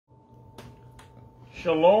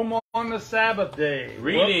Shalom on the Sabbath day.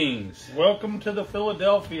 Greetings. Welcome to the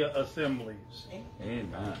Philadelphia assemblies.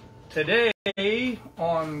 Amen. Today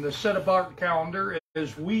on the set apart calendar,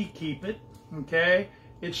 as we keep it, okay,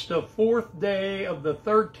 it's the 4th day of the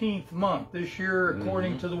 13th month. This year,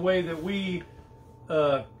 according to the way that we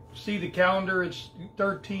see the calendar, it's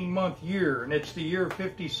 13-month year, and it's the year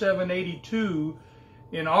 5782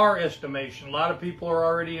 in our estimation. A lot of people are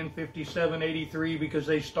already in 5783 because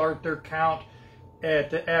they start their count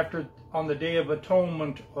on the Day of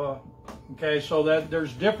Atonement. Okay, so that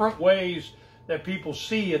there's different ways that people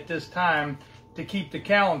see at this time to keep the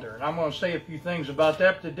calendar, and I'm going to say a few things about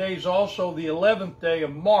that. Today's also the 11th day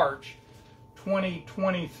of March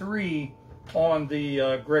 2023 on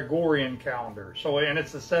the Gregorian calendar. So, and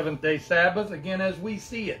it's the 7th-day Sabbath, again, as we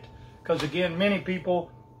see it, because again, many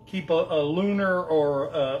people keep a lunar or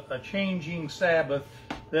a changing Sabbath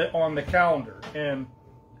on the calendar, and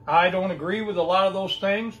I don't agree with a lot of those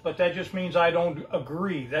things, but that just means I don't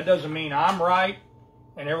agree. That doesn't mean I'm right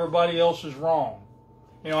and everybody else is wrong.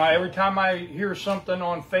 You know, every time I hear something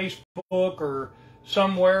on Facebook or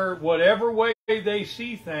somewhere, whatever way they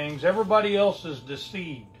see things, everybody else is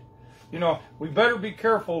deceived. You know, we better be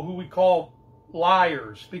careful who we call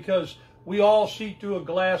liars, because we all see through a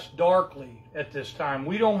glass darkly at this time.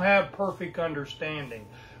 We don't have perfect understanding.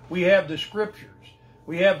 We have the scriptures.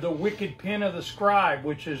 We have the wicked pen of the scribe,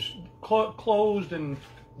 which has closed and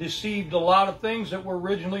deceived a lot of things that were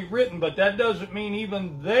originally written, but that doesn't mean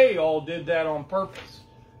even they all did that on purpose.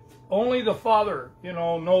 Only the Father, you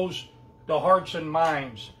know, knows the hearts and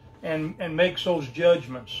minds and makes those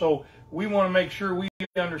judgments. So we want to make sure we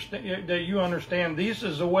understand that you understand this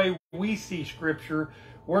is the way we see Scripture.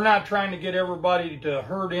 We're not trying to get everybody to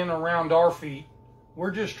herd in around our feet.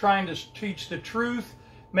 We're just trying to teach the truth,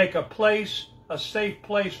 make a safe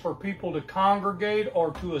place for people to congregate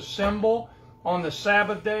or to assemble on the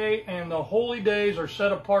Sabbath day, and the holy days are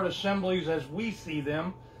set apart assemblies as we see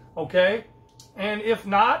them, okay? And if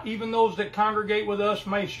not, even those that congregate with us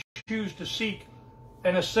may choose to seek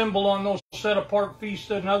and assemble on those set apart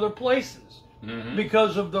feasts in other places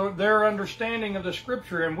because of their understanding of the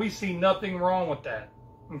Scripture, and we see nothing wrong with that,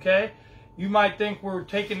 okay? You might think we're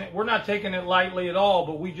not taking it lightly at all,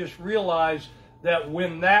 but we just realize that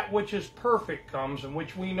when that which is perfect comes, and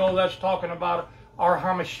which we know that's talking about our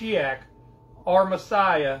HaMashiach, our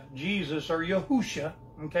Messiah, Jesus, or Yahusha,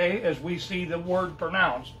 okay, as we see the word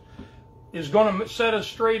pronounced, is going to set us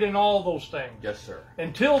straight in all those things. Yes, sir.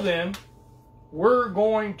 Until then, we're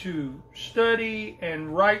going to study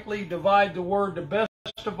and rightly divide the word the best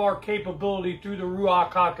of our capability through the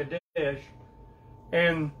Ruach HaKodesh,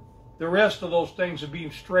 and the rest of those things will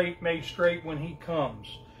be made straight when He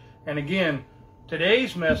comes. And again,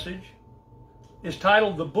 today's message is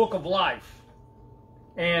titled The Book of Life.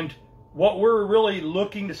 And what we're really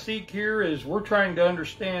looking to seek here is we're trying to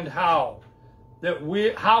understand how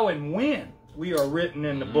and when we are written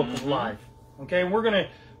in the Book of Life. Okay, and we're going to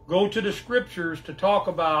go to the Scriptures to talk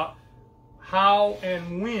about how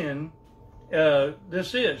and when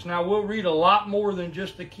this is. Now, we'll read a lot more than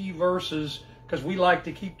just the key verses, because we like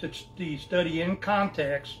to keep the study in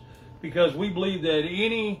context, because we believe that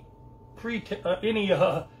any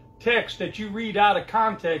text that you read out of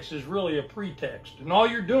context is really a pretext, and all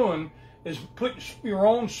you're doing is put your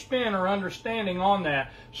own spin or understanding on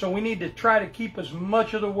that. So we need to try to keep as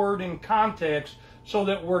much of the word in context so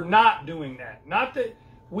that we're not doing that. Not that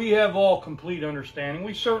we have all complete understanding.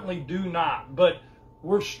 We certainly do not, but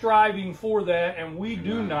we're striving for that, and we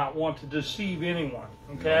do not want to deceive anyone.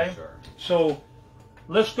 Okay? No, sir. So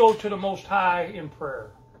let's go to the Most High in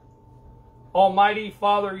prayer. Almighty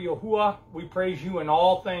Father Yahuwah, we praise you in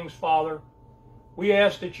all things, Father. We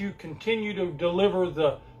ask that you continue to deliver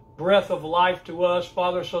the breath of life to us,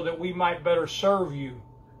 Father, so that we might better serve you.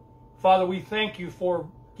 Father, we thank you for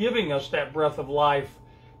giving us that breath of life,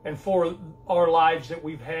 and for our lives that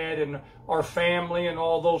we've had, and our family, and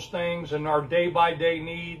all those things, and our day-by-day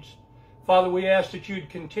needs. Father, we ask that you'd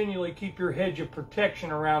continually keep your hedge of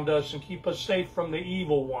protection around us and keep us safe from the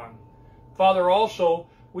evil one. Father, also,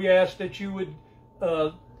 we ask that you would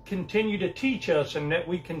continue to teach us, and that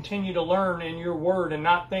we continue to learn in your word and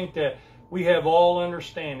not think that we have all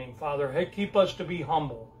understanding, Father. Keep us to be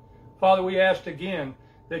humble. Father, we ask again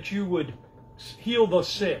that you would heal the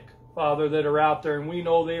sick, Father, that are out there, and we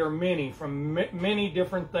know they are many from many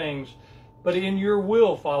different things. But in your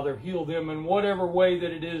will, Father, heal them in whatever way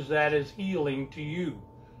that is healing to you.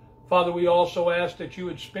 Father, we also ask that you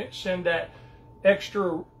would send that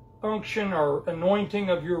extra unction or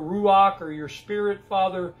anointing of your Ruach or your Spirit,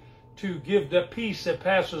 Father, to give the peace that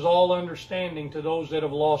passes all understanding to those that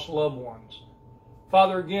have lost loved ones.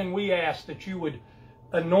 Father, again, we ask that you would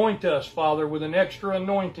anoint us, Father, with an extra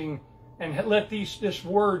anointing, and let this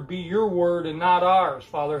word be your word and not ours,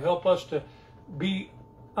 Father. Help us to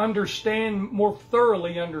more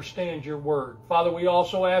thoroughly understand your word. Father, we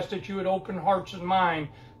also ask that you would open hearts and mind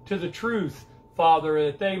to the truth, Father,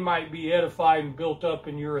 that they might be edified and built up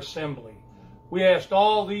in your assembly. We ask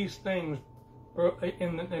all these things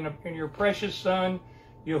in your precious Son,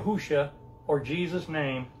 Yahushua, or Jesus'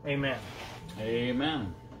 name. Amen.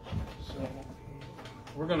 Amen. So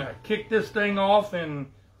we're going to kick this thing off in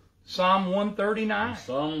Psalm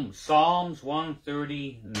 139. Psalms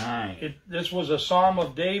 139. This was a psalm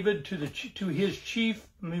of David to his chief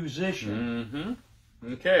musician.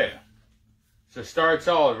 Okay. So it starts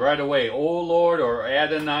out right away. O Lord, or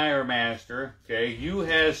Adonai, or Master, okay, you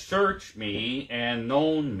have searched me and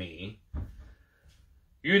known me.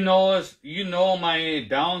 You know my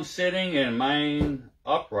down sitting and mine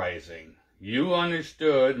uprising. You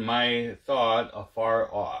understood my thought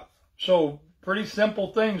afar off. So, pretty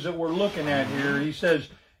simple things that we're looking at here. He says,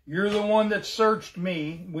 you're the one that searched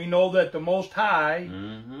me. We know that the Most High,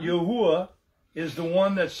 Yahuwah, is the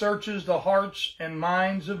one that searches the hearts and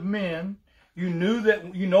minds of men. You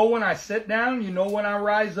know when I sit down, you know when I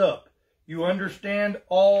rise up. You understand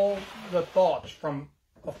all the thoughts from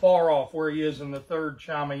afar off, where he is in the 3rd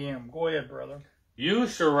Shamayim. Go ahead, brother. You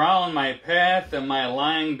surround my path and my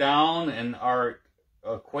lying down, and are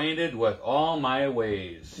acquainted with all my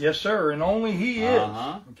ways. Yes, sir, and only he is.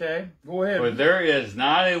 Okay, go ahead. For there is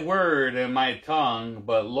not a word in my tongue,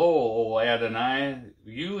 but lo, O Adonai,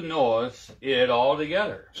 you knowest it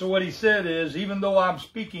altogether. So what he said is, even though I'm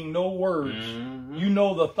speaking no words, you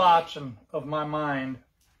know the thoughts of my mind.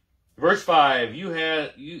 Verse 5,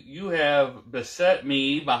 you have beset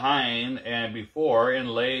me behind and before, and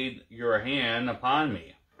laid your hand upon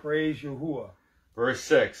me. Praise Yahuwah. Verse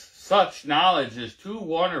 6, such knowledge is too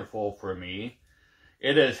wonderful for me.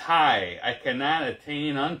 It is high, I cannot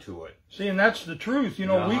attain unto it. See, and that's the truth. You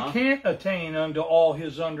know, we can't attain unto all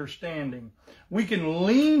his understanding. We can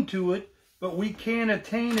lean to it, but we can't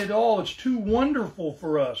attain it all. It's too wonderful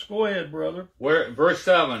for us. Go ahead, brother. Verse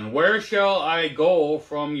 7, where shall I go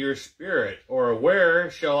from your spirit, or where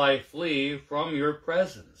shall I flee from your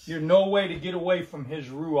presence? There's no way to get away from his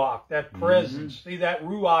Ruach, that presence. See, that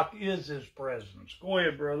Ruach is his presence. Go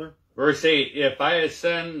ahead, brother. Verse 8, if I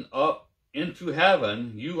ascend up into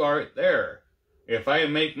heaven, you art there. If I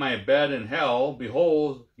make my bed in hell,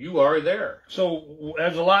 behold, you are there. So,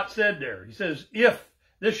 there's a lot said there. He says, if.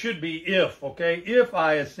 This should be if, okay? If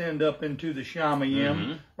I ascend up into the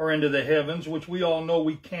Shamayim, or into the heavens, which we all know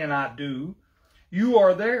we cannot do, you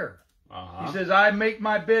are there. He says, I make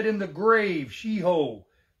my bed in the grave, Sheol.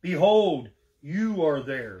 Behold, you are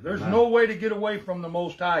there. There's no way to get away from the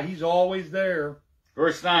Most High. He's always there.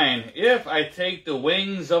 Verse 9, if I take the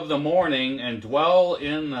wings of the morning and dwell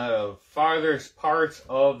in the farthest parts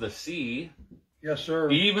of the sea, yes, sir,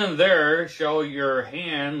 even there shall your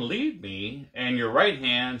hand lead me, and your right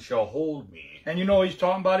hand shall hold me. And you know, he's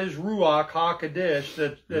talking about his Ruach HaKodesh,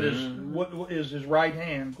 that is what is his right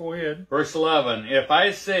hand. Go ahead. Verse 11, if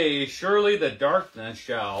I say, surely the darkness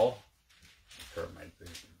shall, turn my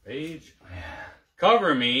page,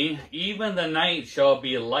 cover me, even the night shall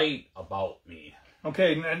be light about me.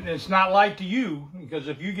 Okay, and it's not light to you, because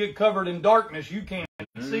if you get covered in darkness, you can't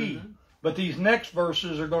see. But these next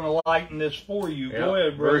verses are going to lighten this for you. Go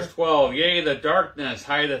ahead, brother. Verse 12, yea, the darkness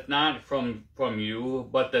hideth not from you,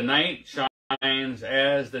 but the night shines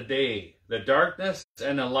as the day. The darkness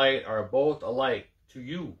and the light are both alike to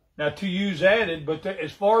you. Now, to you's added, but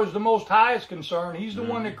as far as the Most High is concerned, he's the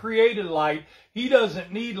one that created light. He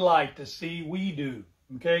doesn't need light to see. We do.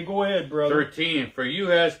 Okay, go ahead, brother. 13, for you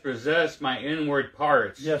has possessed my inward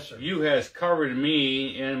parts. Yes, sir. You has covered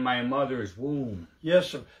me in my mother's womb. Yes,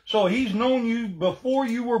 sir. So he's known you before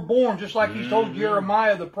you were born, just like he told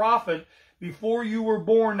Jeremiah the prophet, before you were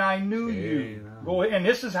born, I knew you. Go ahead. And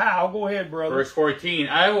this is how. Go ahead, brother. Verse 14,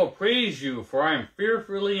 I will praise you, for I am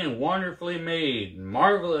fearfully and wonderfully made.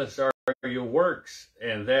 Marvelous are your works,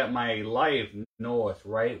 and that my life knoweth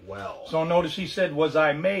right well. So notice he said, was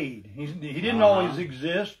I made? He didn't always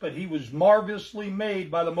exist, but he was marvelously made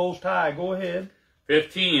by the Most High. Go ahead.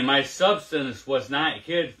 15, my substance was not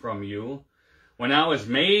hid from you, when I was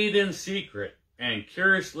made in secret, and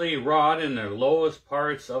curiously wrought in the lowest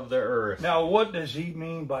parts of the earth. Now, what does he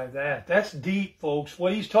mean by that? That's deep, folks.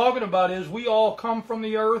 What he's talking about is we all come from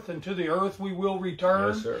the earth, and to the earth we will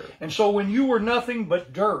return. Yes, sir. And so when you were nothing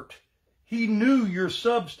but dirt, he knew your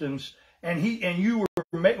substance, and you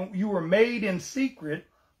were made in secret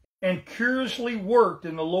and curiously worked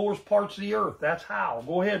in the lowest parts of the earth. That's how.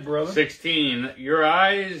 Go ahead, brother. 16, your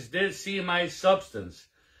eyes did see my substance.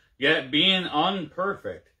 yet being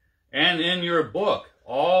unperfect. And in your book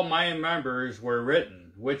all my members were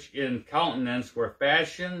written, which in countenance were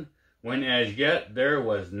fashioned, when as yet there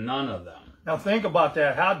was none of them. Now think about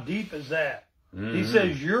that. How deep is that? He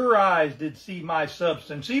says, your eyes did see my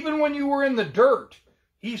substance. Even when you were in the dirt,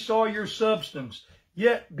 he saw your substance.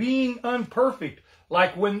 Yet being unperfect,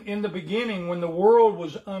 like when in the beginning, when the world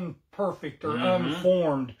was unperfect or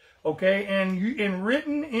unformed, okay, and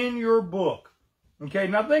written in your book, okay,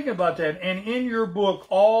 now think about that, and in your book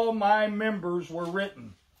all my members were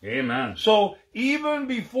written. Amen. So even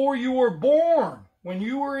before you were born, when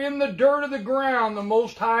you were in the dirt of the ground, the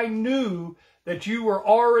Most High knew that you were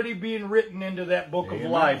already being written into that book of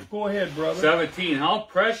life. Go ahead, brother. 17, how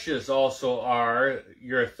precious also are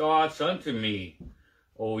your thoughts unto me,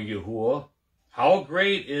 O Yahuwah. How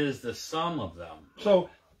great is the sum of them.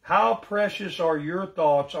 So how precious are your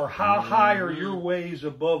thoughts, or how high are your ways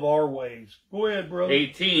above our ways? Go ahead, brother.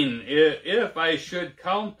 18, if I should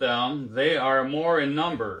count them, they are more in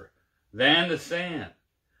number than the sand.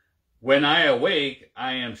 When I awake,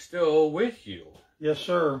 I am still with you. Yes,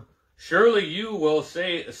 sir. Surely you will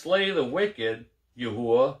slay the wicked,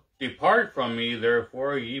 Yahuwah. Depart from me,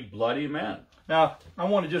 therefore, ye bloody men. Now, I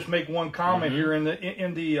want to just make one comment here. In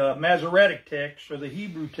the Masoretic text, or the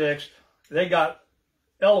Hebrew text, they got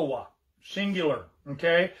Eloah, singular,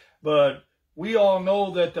 okay? But we all know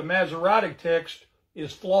that the Masoretic text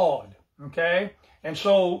is flawed, okay? And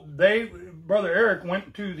so Brother Eric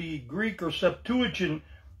went to the Greek or Septuagint,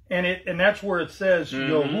 and that's where it says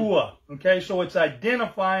Yahuwah, okay? So it's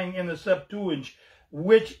identifying in the Septuagint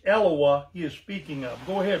which Eloah he is speaking of.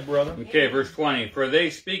 Go ahead, brother. Okay, verse 20. For they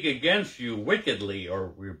speak against you wickedly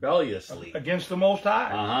or rebelliously. Against the Most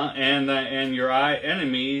High. And your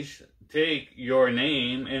enemies take your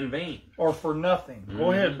name in vain. Or for nothing.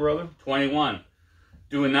 Go ahead, brother. 21.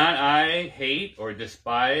 Do not I hate or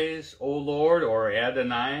despise, O Lord, or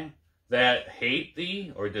Adonai, that hate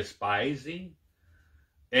thee or despise thee?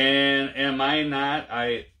 And am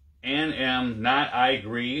not I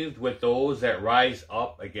grieved with those that rise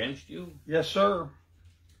up against you? Yes, sir.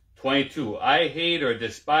 22. I hate or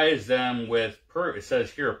despise them with, it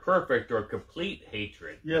says here, perfect or complete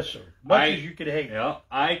hatred. Yes, sir. Much as you could hate. Yeah,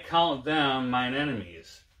 I count them mine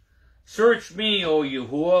enemies. Search me, O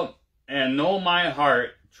Yahuwah, and know my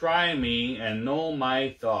heart. Try me and know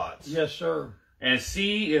my thoughts. Yes, sir. And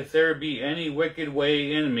see if there be any wicked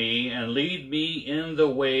way in me, and lead me in the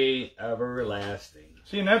way everlasting.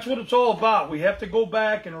 See, and that's what it's all about. We have to go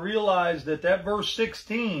back and realize that verse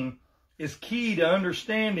 16 is key to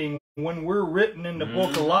understanding when we're written in the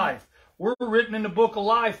book of life. We're written in the book of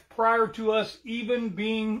life prior to us even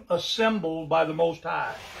being assembled by the Most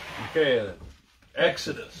High. Okay,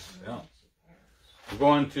 Exodus. Yeah. We're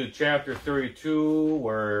going to chapter 32,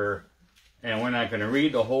 and we're not going to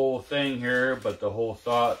read the whole thing here, but the whole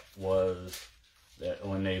thought was that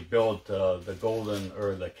when they built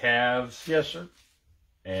the calves. Yes, sir.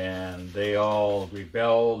 And they all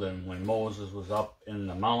rebelled, and when Moses was up in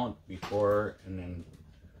the mount before, and then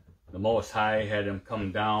the Most High had him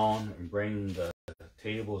come down and bring the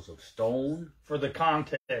tables of stone. For the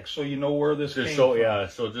context, so you know where this came from. Yeah,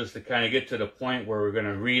 so just to kind of get to the point where we're going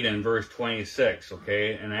to read in verse 26,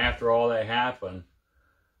 okay? And after all that happened,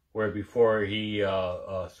 where before he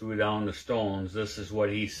threw down the stones, this is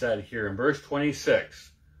what he said here in verse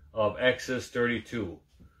 26 of Exodus 32.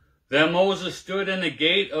 Then Moses stood in the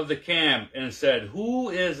gate of the camp and said, Who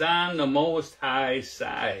is on the Most High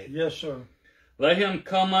side? Yes, sir. Let him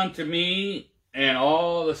come unto me. And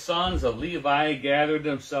all the sons of Levi gathered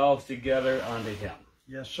themselves together unto him.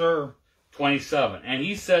 Yes, sir. 27. And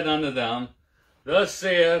he said unto them, Thus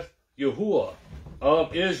saith Yahuwah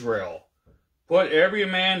of Israel, Put every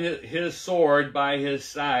man his sword by his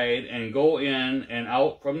side, and go in and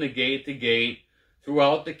out from the gate to gate,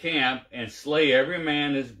 throughout the camp, and slay every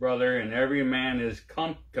man his brother, and every man his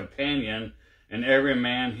companion, and every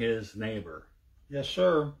man his neighbor. Yes,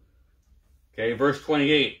 sir. Okay, verse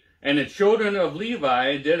 28. And the children of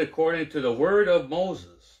Levi did according to the word of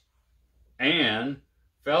Moses, and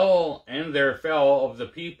there fell of the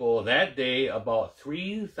people that day about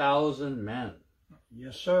 3,000 men.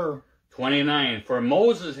 Yes, sir. 29. For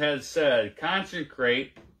Moses had said,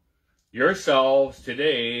 Consecrate yourselves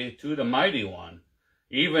today to the Mighty One,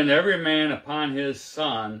 even every man upon his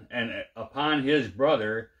son and upon his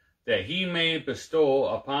brother, that he may bestow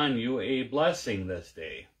upon you a blessing this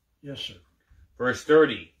day. Yes, sir. Verse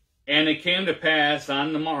 30. And it came to pass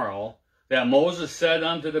on the morrow that Moses said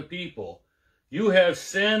unto the people, You have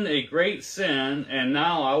sinned a great sin, and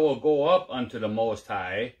now I will go up unto the Most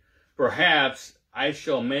High. Perhaps I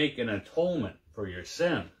shall make an atonement for your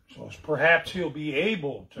sin. So perhaps he'll be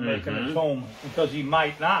able to make an atonement, because he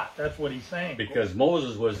might not. That's what he's saying. Because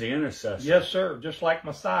Moses was the intercessor. Yes, sir. Just like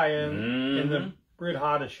Messiah in the Brit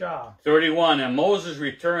Hadashah. 31, and Moses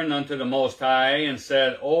returned unto the Most High and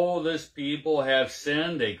said, O, this people have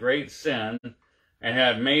sinned a great sin, and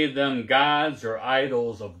have made them gods or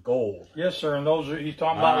idols of gold. Yes, sir. And those are, he's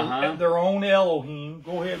talking about their own Elohim.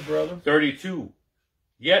 Go ahead, brother. 32,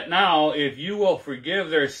 yet now, if you will forgive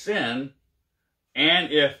their sin,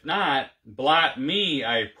 and if not, blot me,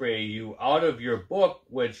 I pray you, out of your book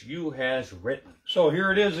which you has written. So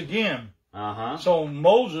here it is again. So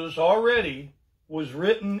Moses already was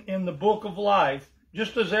written in the book of life,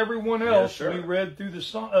 just as everyone else we read through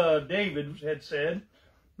the David had said.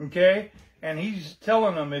 Okay, and he's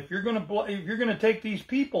telling them, if you're gonna take these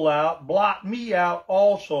people out, blot me out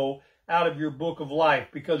also out of your book of life,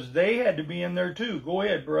 because they had to be in there too. Go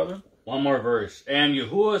ahead, brother. One more verse. And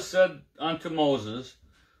Yahuwah said unto Moses,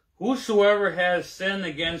 whosoever has sinned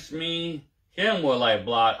against me, him will I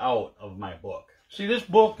blot out of my book. See, this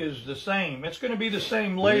book is the same. It's going to be the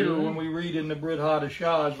same later when we read in the Brit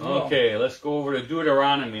Hadashah as well. Okay, let's go over to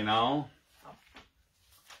Deuteronomy now.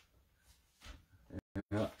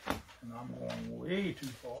 And I'm going way too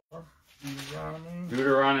far.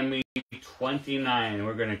 Deuteronomy 29.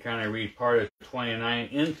 We're going to kind of read part of 29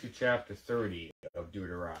 into chapter 30 of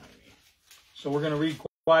Deuteronomy. So we're going to read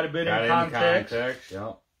quite a bit in context.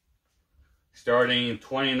 Yep. Starting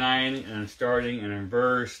 29 and starting in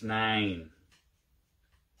verse 9.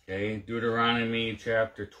 Okay, Deuteronomy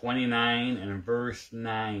chapter 29 and verse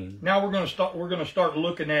 9. Now we're going to start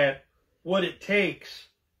looking at what it takes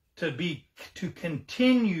to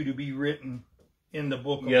continue to be written in the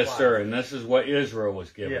book of life. Yes, sir, and this is what Israel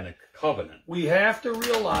was given, a covenant. We have to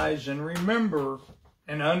realize and remember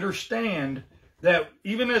and understand that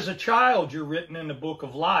even as a child, you're written in the book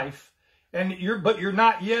of life, but you're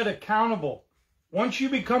not yet accountable. Once you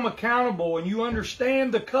become accountable and you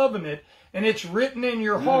understand the covenant and it's written in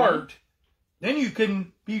your heart, then you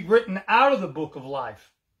can be written out of the book of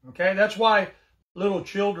life. Okay, that's why little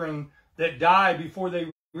children that die before they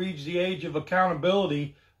reach the age of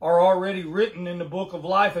accountability are already written in the book of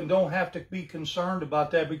life and don't have to be concerned about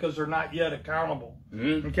that because they're not yet accountable.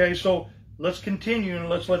 Okay, so let's continue and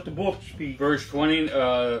let's let the book speak. Verse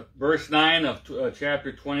 9 of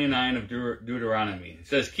chapter 29 of Deuteronomy. It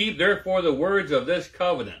says, keep therefore the words of this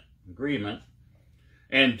covenant, agreement,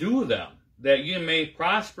 and do them, that you may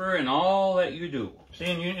prosper in all that you do. See,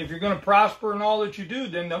 and if you're going to prosper in all that you do,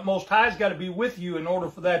 then the Most High's got to be with you in order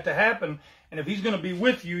for that to happen. And if he's going to be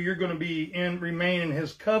with you, you're going to remain in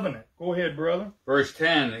his covenant. Go ahead, brother. Verse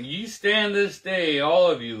 10, ye stand this day,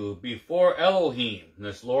 all of you, before Elohim.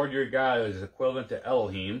 This Lord your God is equivalent to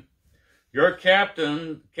Elohim. Your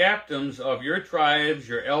captains of your tribes,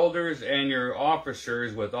 your elders, and your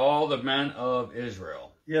officers with all the men of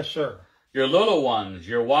Israel. Yes, sir. Your little ones,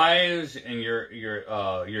 your wives, and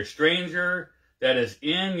your stranger that is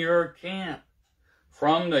in your camp,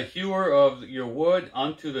 from the hewer of your wood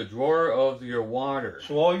unto the drawer of your water.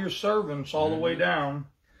 So all your servants all the way down.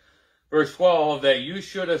 Verse 12, that you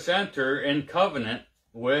should enter in covenant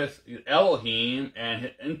with Elohim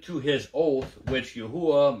and into his oath, which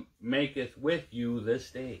Yahuwah maketh with you this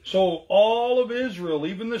day. So all of Israel,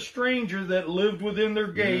 even the stranger that lived within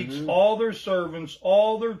their gates, all their servants,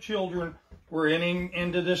 all their children were entering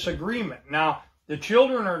into this agreement. Now, the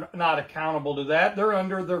children are not accountable to that. They're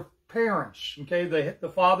under their parents. Okay, the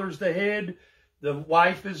father's the head, the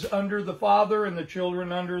wife is under the father, and the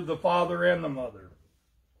children under the father and the mother.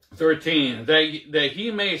 13, that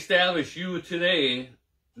he may establish you today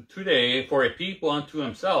for a people unto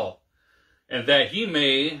himself, and that he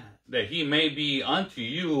may be unto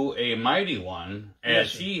you a mighty one,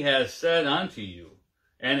 as he has said unto you,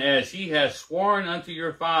 and as he has sworn unto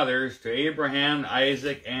your fathers, to Abraham,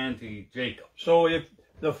 Isaac, and to Jacob. So if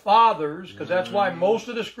the fathers, because that's why most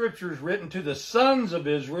of the scripture is written to the sons of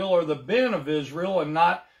Israel or the ben of Israel and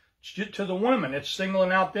not to the women. It's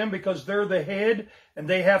singling out them because they're the head and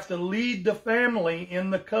they have to lead the family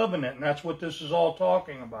in the covenant. And that's what this is all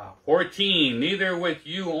talking about. 14, neither with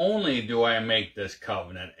you only do I make this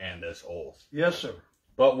covenant and this oath. Yes, sir.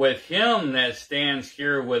 But with him that stands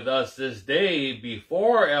here with us this day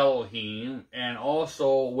before Elohim, and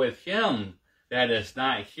also with him that is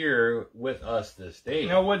not here with us this day.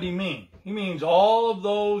 Now, what do he mean? He means all of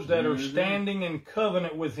those that are standing in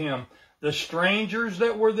covenant with him. The strangers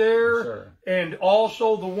that were there, and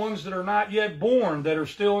also the ones that are not yet born, that are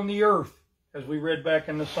still in the earth, as we read back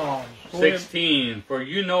in the Psalms. 16, for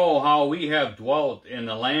you know how we have dwelt in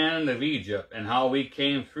the land of Egypt, and how we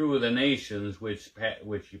came through the nations which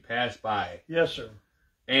you passed by. Yes, sir.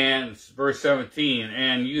 And verse 17,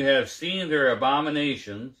 and you have seen their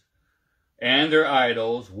abominations and their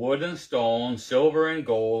idols, wood and stone, silver and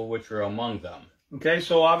gold, which are among them. Okay,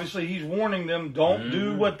 so obviously he's warning them, don't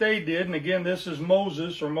do what they did. And again, this is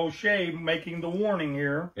Moses or Moshe making the warning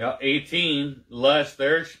here. Yeah, 18, lest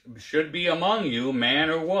there should be among you man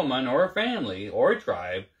or woman or family or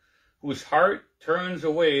tribe whose heart turns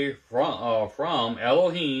away from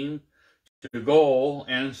Elohim to go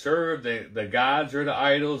and serve the gods or the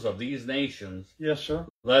idols of these nations. Yes, sir.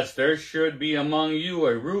 Lest there should be among you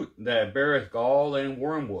a root that beareth gall and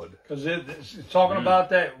wormwood. Because it's talking about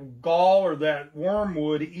that gall or that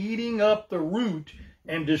wormwood eating up the root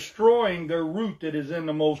and destroying the root that is in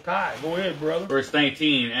the Most High. Go ahead, brother. Verse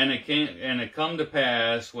 19, and it come to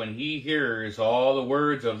pass when he hears all the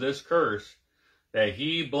words of this curse, that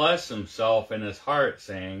he bless himself in his heart,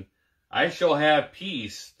 saying, I shall have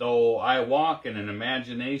peace, though I walk in an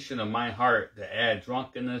imagination of my heart to add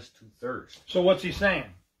drunkenness to thirst. So what's he saying?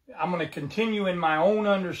 I'm going to continue in my own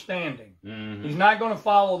understanding. Mm-hmm. He's not going to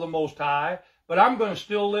follow the Most High, but I'm going to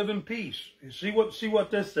still live in peace. You see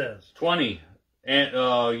what this says. 20. And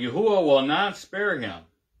Yahuwah will not spare him,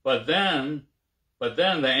 but then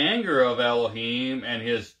the anger of Elohim and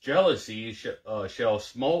his jealousy shall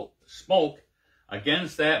smoke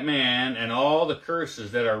against that man, and all the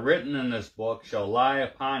curses that are written in this book shall lie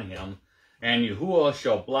upon him, and Yahuwah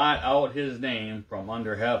shall blot out his name from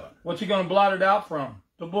under heaven. What's he going to blot it out from?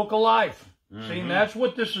 The book of life. Mm-hmm. See, and that's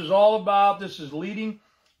what this is all about. This is leading.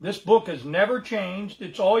 This book has never changed.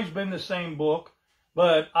 It's always been the same book.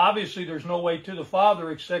 But obviously there's no way to the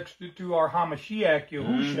Father except through our Hamashiach,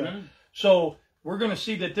 Yahusha. Mm-hmm. So we're going to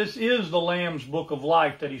see that this is the Lamb's book of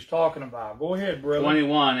life that he's talking about. Go ahead, brother.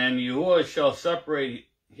 21, and Yahuwah shall separate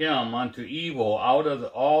him unto evil out of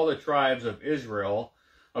all the tribes of Israel,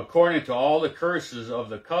 according to all the curses of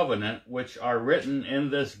the covenant which are written in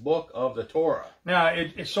this book of the Torah. Now,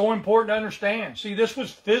 it's so important to understand. See, this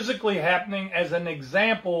was physically happening as an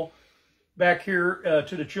example back here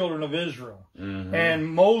to the children of Israel. Mm-hmm. And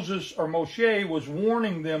Moses or Moshe was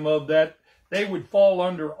warning them of that they would fall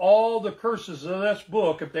under all the curses of this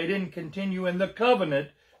book if they didn't continue in the covenant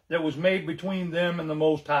that was made between them and the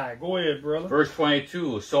Most High. Go ahead, brother. Verse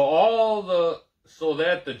 22, so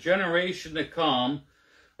that the generation to come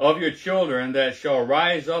of your children that shall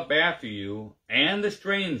rise up after you, and the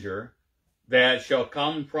stranger that shall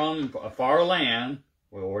come from a far land,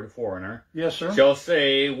 or the foreigner, yes, sir, shall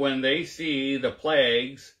say when they see the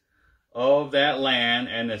plagues of that land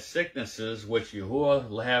and the sicknesses which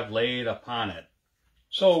Yahuwah have laid upon it.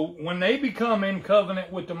 So when they become in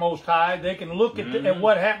covenant with the Most High, they can look at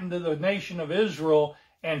what happened to the nation of Israel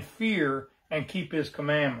and fear and keep his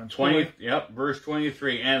commandments. Verse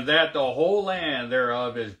 23, and that the whole land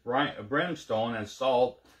thereof is brimstone and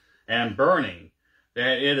salt and burning,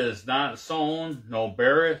 that it is not sown, nor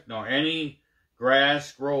beareth, nor any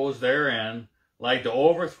grass grows therein, like the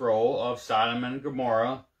overthrow of Sodom and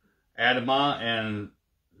Gomorrah, Admah and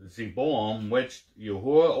Zeboam, which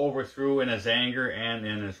Yahuwah overthrew in his anger and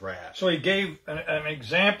in his wrath. So he gave an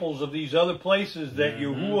examples of these other places that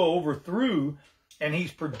Yahuwah overthrew, and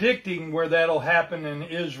he's predicting where that'll happen in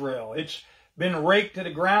Israel. It's been raked to the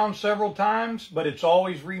ground several times, but it's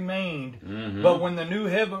always remained. But when the new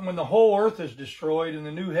heaven, when the whole earth is destroyed and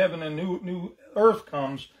the new heaven and new earth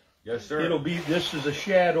comes, yes, sir, it'll be, this is a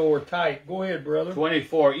shadow or type. Go ahead, brother.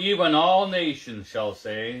 24, even all nations shall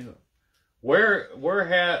say, where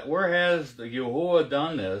has the Yahuwah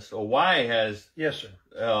done this, or why has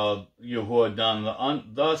Yahuwah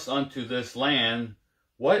done thus unto this land?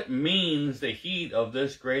 What means the heat of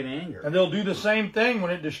this great anger? And they'll do the same thing when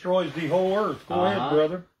it destroys the whole earth. Go ahead,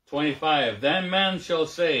 brother. 25, then men shall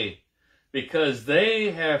say, because they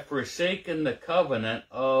have forsaken the covenant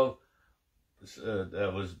of,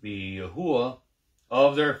 that was be Yahuwah,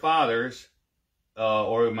 of their fathers,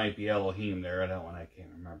 or it might be Elohim there, that one I can't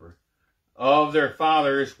remember, of their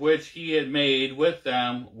fathers, which he had made with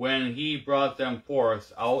them when he brought them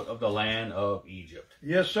forth out of the land of Egypt.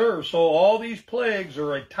 Yes, sir. So all these plagues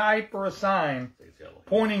are a type or a sign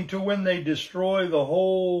pointing to when they destroy the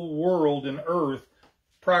whole world and earth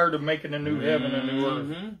prior to making a new heaven and new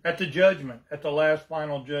earth. At the judgment, at the last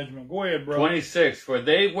final judgment. Go ahead, brother. 26, for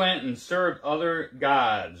they went and served other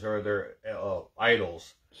gods, or their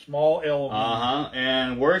idols. Small Elohim.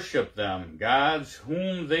 And worship them, gods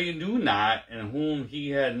whom they knew not, and whom he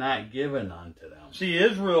had not given unto them. See,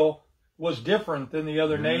 Israel was different than the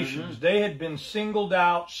other nations. They had been singled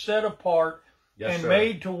out, set apart, and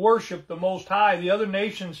made to worship the Most High. The other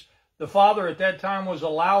nations, the Father at that time was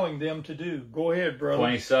allowing them to do. Go ahead, brother.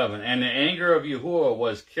 27, and the anger of Yahuwah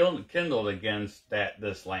was kindled against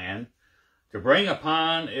this land, to bring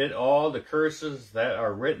upon it all the curses that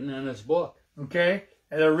are written in this book. Okay?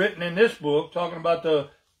 And they're written in this book, talking about the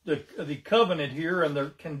covenant here, and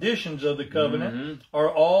the conditions of the covenant are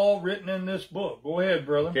all written in this book. Go ahead,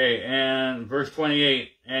 brother. Okay, and verse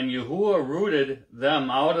 28, and Yahuwah rooted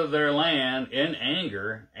them out of their land in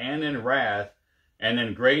anger and in wrath and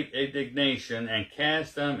in great indignation, and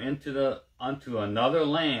cast them unto another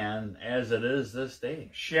land, as it is this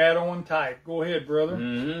day. Shadow and type. Go ahead,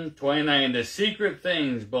 brother. 29, the secret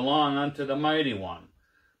things belong unto the Mighty One,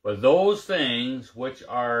 but those things which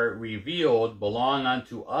are revealed belong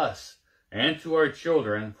unto us and to our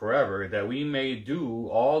children forever, that we may do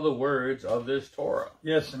all the words of this Torah.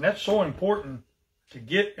 Yes, and that's so important to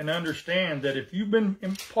get and understand, that if you've been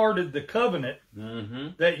imparted the covenant,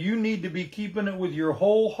 that you need to be keeping it with your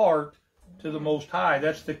whole heart to the Most High.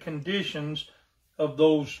 That's the conditions of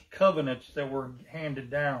those covenants that were handed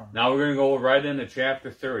down. Now we're going to go right into chapter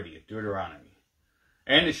 30 of Deuteronomy.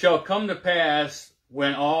 And it shall come to pass,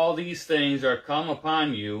 when all these things are come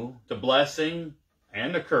upon you, the blessing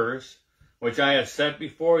and the curse, which I have set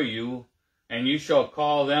before you, and you shall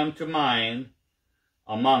call them to mind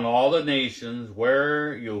among all the nations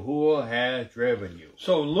where Yahuwah has driven you.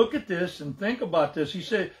 So look at this and think about this. He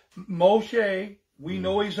said, Moshe, we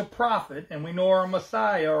know he's a prophet, and we know our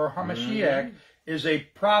Messiah, or Hamashiach, is a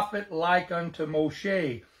prophet like unto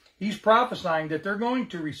Moshe. He's prophesying that they're going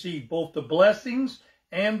to receive both the blessings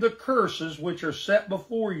and the curses which are set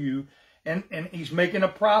before you. And he's making a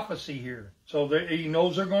prophecy here. So he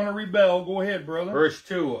knows they're going to rebel. Go ahead, brother. Verse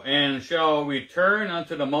 2, and shall return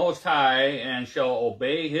unto the Most High, and shall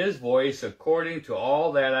obey his voice according to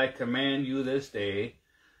all that I command you this day,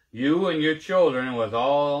 you and your children with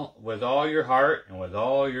all your heart and with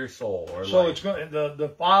all your soul. So it's going,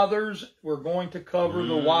 the fathers were going to cover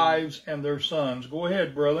the wives and their sons. Go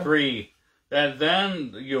ahead, brother. 3, that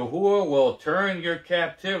then Yahuwah will turn your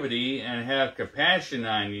captivity and have compassion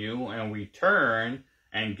on you, and return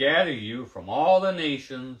and gather you from all the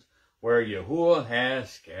nations where Yahuwah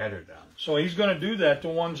has scattered them. So he's going to do that. The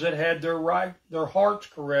ones that had their hearts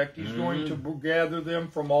correct, he's going to gather them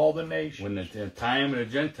from all the nations. When the time of the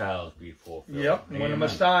Gentiles be fulfilled. Yep. Amen. When the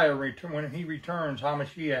Messiah when he returns,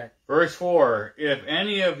 Hamashiach. Verse 4: If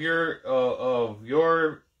any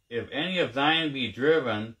of thine be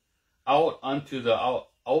driven out unto the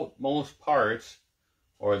outmost parts,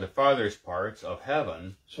 or the farthest parts of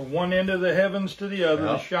heaven. So one end of the heavens to the other,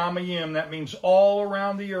 the Shamayim, that means all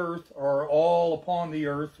around the earth, or all upon the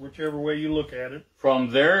earth, whichever way you look at it.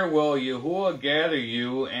 From there will Yahuwah gather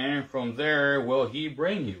you, and from there will he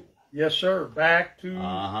bring you. Yes, sir. Back to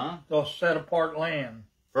the set-apart land.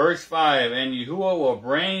 Verse 5, and Yahuwah will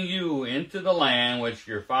bring you into the land which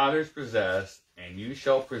your fathers possessed, and you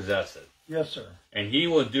shall possess it. Yes, sir. And he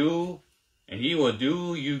will do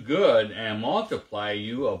you good, and multiply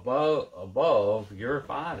you above your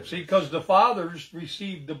fathers. See, because the fathers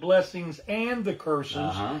received the blessings and the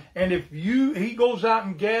curses. And if he goes out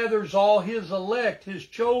and gathers all his elect, his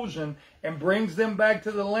chosen, and brings them back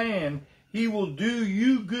to the land, he will do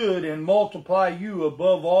you good and multiply you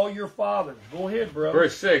above all your fathers. Go ahead, brother.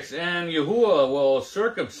 Verse 6, and Yahuwah will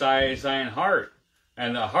circumcise thine heart,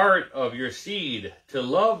 and the heart of your seed, to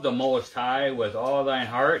love the Most High with all thine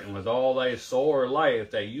heart and with all thy soul or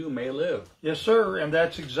life, that you may live. Yes, sir, and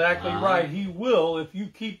that's exactly right. He will, if you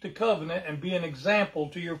keep the covenant and be an example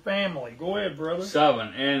to your family. Go ahead, brother.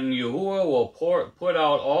 7, and Yahuwah will put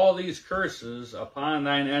out all these curses upon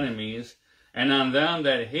thine enemies, and on them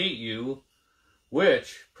that hate you,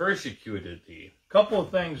 which persecuted thee. Couple of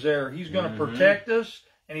things there. He's going to protect us.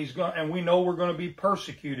 And we know we're going to be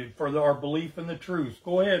persecuted for our belief in the truth.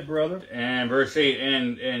 Go ahead, brother. And verse 8,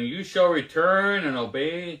 and you shall return and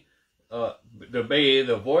obey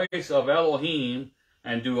the voice of Elohim,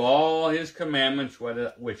 and do all his commandments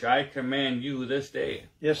which I command you this day.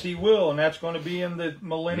 Yes, he will, and that's going to be in the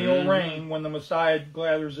millennial reign when the Messiah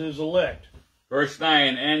gathers his elect. Verse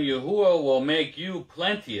 9, and Yahuwah will make you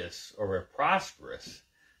plenteous, or prosperous,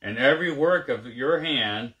 in every work of your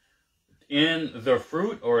hand, in the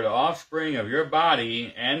fruit or the offspring of your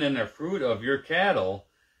body, and in the fruit of your cattle,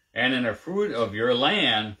 and in the fruit of your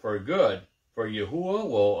land for good. For Yahuwah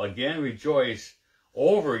will again rejoice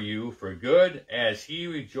over you for good, as he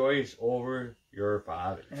rejoiced over your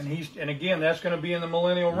fathers. And again, that's going to be in the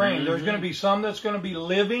millennial reign. There's going to be some that's going to be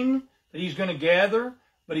living that he's going to gather,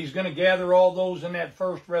 but he's going to gather all those in that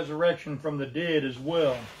first resurrection from the dead as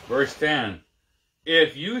well. Verse 10.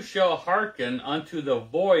 If you shall hearken unto the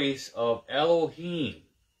voice of Elohim,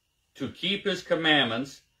 to keep his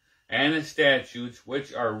commandments and his statutes,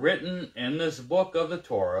 which are written in this book of the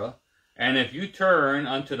Torah, And if you turn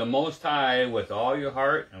unto the Most High with all your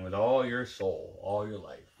heart and with all your soul, all your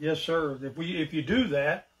life. Yes, sir. If you do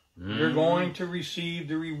that, you're going to receive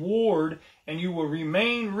the reward, and you will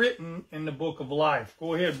remain written in the book of life.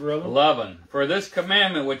 Go ahead, brother. 11. For this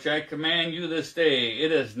commandment which I command you this day,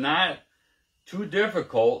 it is not too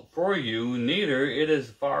difficult for you, neither it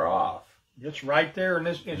is far off. It's right there, and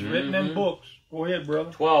it's written in books. Go ahead,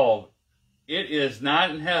 brother. 12. It is not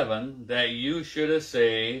in heaven that you should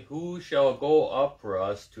say, who shall go up for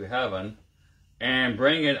us to heaven and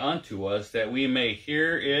bring it unto us, that we may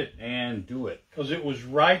hear it and do it. Because it was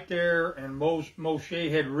right there, and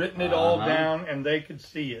Moshe had written it all down, and they could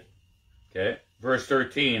see it. Okay. Verse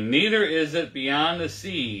 13. Neither is it beyond the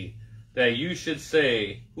sea that you should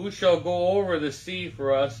say, who shall go over the sea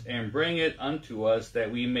for us and bring it unto us,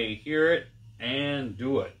 that we may hear it and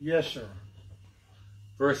do it. Yes, sir.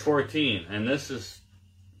 Verse 14. And this is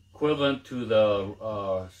equivalent to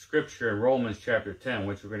the scripture in Romans chapter 10,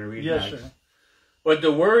 which we're going to read next. Yes, sir. But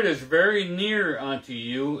the word is very near unto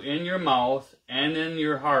you, in your mouth and in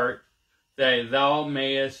your heart, that thou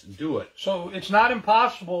mayest do it. So it's not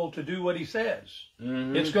impossible to do what he says.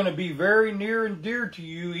 It's going to be very near and dear to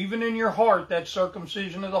you, even in your heart, that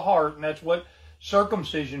circumcision of the heart, and that's what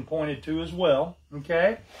circumcision pointed to as well,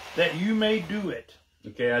 okay? That you may do it.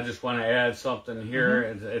 Okay, I just want to add something here.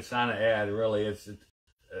 It's not an ad, really. It's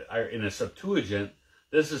in the Septuagint.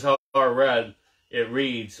 This is how I read. It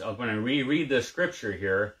reads, I'm going to reread the scripture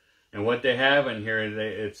here, and what they have in here,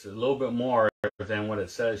 it's a little bit more than what it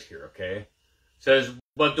says here, okay? It says,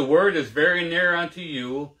 but the word is very near unto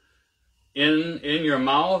you, in your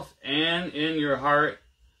mouth and in your heart,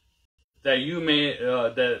 that you may,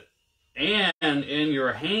 and in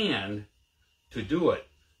your hand to do it.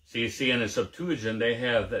 So you see in the Septuagint, they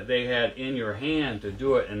had in your hand to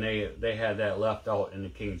do it, and they had that left out in the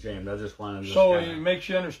King James. I just wanted to. So it makes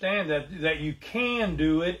you understand that you can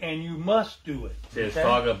do it and you must do it. See, it's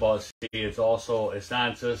talking about. See, it's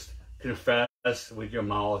not just confess with your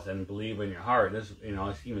mouth and believe in your heart. This,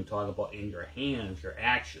 it's even talking about in your hands, your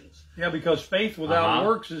actions. Yeah, because faith without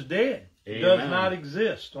works is dead. It does not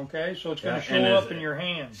exist, okay? So it's going to show up in your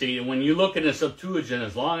hands. See, when you look in the Septuagint,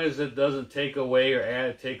 as long as it doesn't take away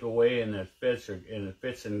or take away, and it fits in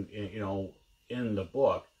the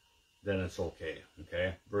book, then it's okay.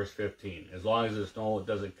 Okay, verse 15. As long as it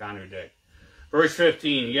doesn't contradict. Verse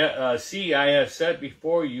 15. See, I have set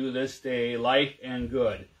before you this day life and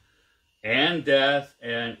good, and death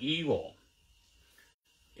and evil.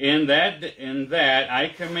 In that I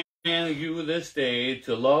command you this day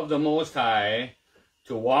to love the Most High,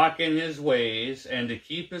 to walk in his ways, and to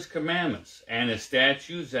keep his commandments, and his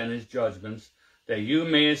statutes, and his judgments, that you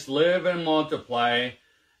mayest live and multiply,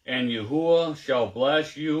 and Yahuwah shall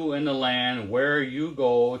bless you in the land where you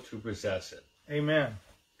go to possess it. Amen.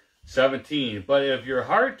 17. But if your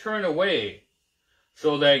heart turn away,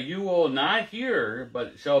 so that you will not hear,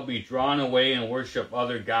 but shall be drawn away and worship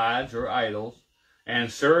other gods or idols,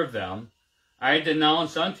 and serve them, I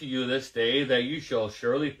denounce unto you this day that you shall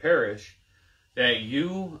surely perish, that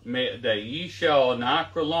ye shall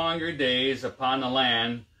not prolong your days upon the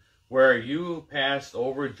land where you passed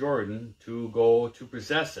over Jordan to go to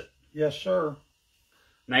possess it. Yes, sir.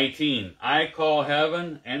 19. I call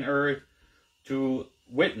heaven and earth to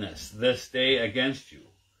witness this day against you,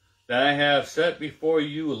 that I have set before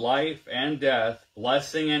you life and death,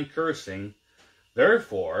 blessing and cursing.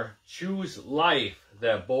 Therefore, choose life,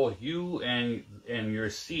 that both you and your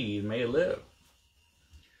seed may live.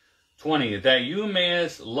 20. That you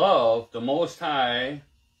mayest love the Most High,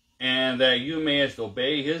 and that you mayest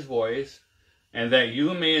obey his voice, and that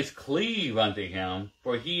you mayest cleave unto him,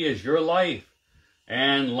 for he is your life,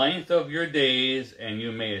 and length of your days, and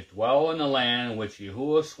you mayest dwell in the land which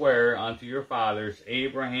Yahuwah sware unto your fathers,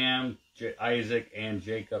 Abraham, Isaac, and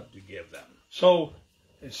Jacob, to give them. So,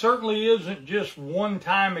 it certainly isn't just one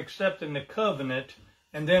time accepting the covenant,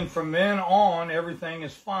 and then from then on, everything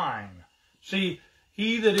is fine. See,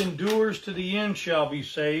 he that endures to the end shall be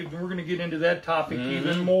saved. And we're going to get into that topic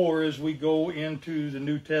even more as we go into the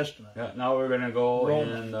New Testament. Yeah, now we're going to go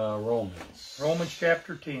in Romans. Romans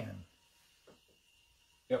chapter 10.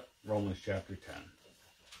 Yep, Romans chapter 10.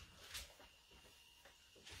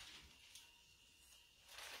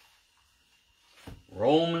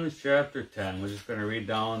 Romans chapter 10. We're just going to read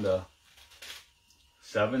down to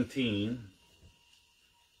 17.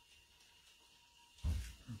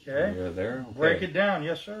 Okay. You're there? Okay. Break it down.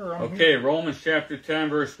 Yes, sir. I'm okay, here. Romans chapter 10,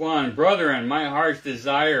 verse 1. Brethren, my heart's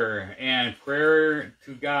desire and prayer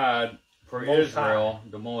to God for Most Israel, High.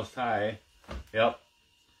 the Most High, yep,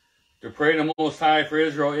 To pray the Most High for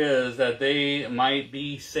Israel is that they might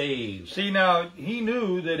be saved. See, now, he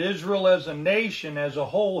knew that Israel as a nation, as a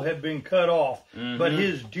whole, had been cut off. But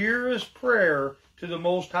his dearest prayer to the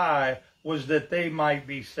Most High was that they might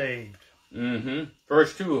be saved.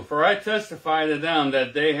 Verse 2, for I testify to them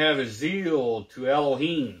that they have a zeal to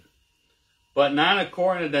Elohim, but not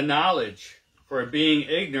according to the knowledge, for being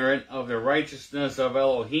ignorant of the righteousness of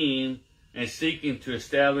Elohim and seeking to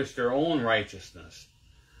establish their own righteousness.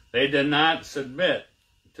 They did not submit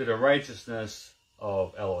to the righteousness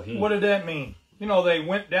of Elohim. What did that mean? You know, they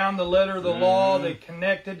went down the letter of the law, they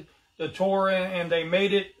connected the Torah, and they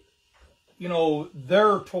made it, you know,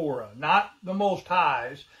 their Torah, not the Most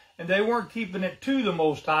High's. And they weren't keeping it to the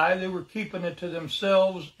Most High, they were keeping it to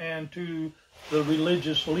themselves and to the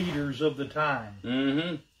religious leaders of the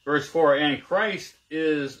time. Verse 4, and Christ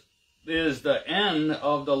is the end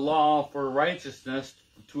of the law for righteousness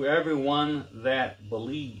to everyone that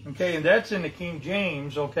believes. Okay, and that's in the King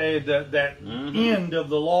James, okay, that end of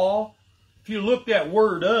the law. If you look that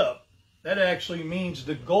word up, that actually means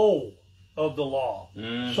the goal of the law.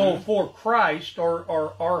 So for Christ, or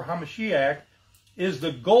our Hamashiach, is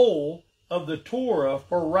the goal of the Torah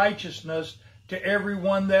for righteousness to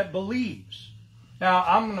everyone that believes. Now,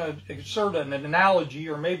 I'm going to insert an analogy,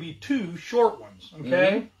 or maybe two short ones,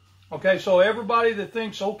 okay? Okay, so everybody that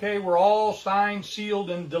thinks, okay, we're all signed, sealed,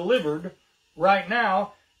 and delivered right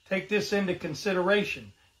now, take this into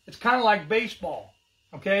consideration. It's kind of like baseball,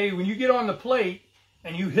 okay? When you get on the plate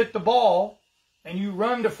and you hit the ball and you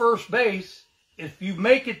run to first base, if you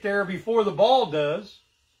make it there before the ball does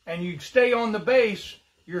and you stay on the base,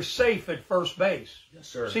 you're safe at first base. Yes,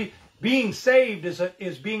 sir. See, being saved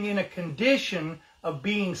is being in a condition of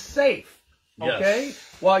being safe, okay,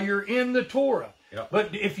 yes, while you're in the Torah. Yep.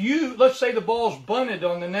 But if you, let's say the ball's bunted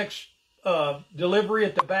on the next delivery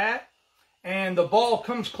at the bat, and the ball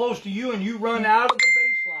comes close to you and you run out of the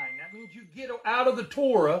baseline, that means you get out of the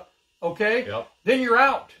Torah, okay, then you're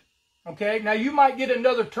out, okay. Now, you might get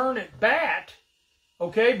another turn at bat,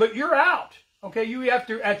 okay, but you're out, okay. You have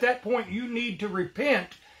to, at that point, you need to repent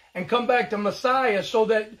and come back to Messiah so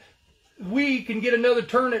that we can get another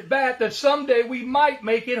turn at bat, that someday we might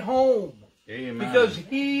make it home. Amen. Because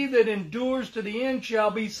he that endures to the end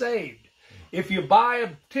shall be saved. If you buy a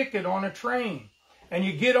ticket on a train and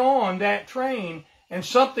you get on that train and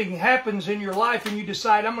something happens in your life and you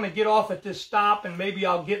decide, I'm going to get off at this stop and maybe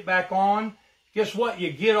I'll get back on, guess what?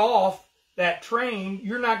 You get off that train,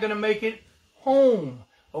 you're not going to make it home.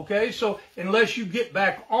 Okay, so unless you get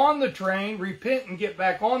back on the train, repent and get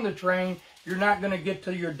back on the train, you're not going to get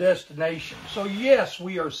to your destination. So yes,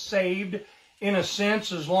 we are saved in a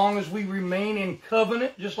sense as long as we remain in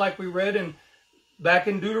covenant, just like we read back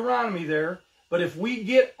in Deuteronomy there. But if we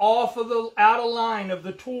get off of out of line of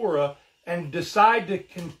the Torah and decide to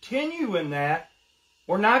continue in that,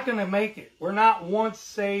 we're not going to make it. We're not once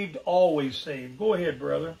saved, always saved. Go ahead,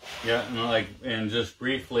 brother. Yeah, and just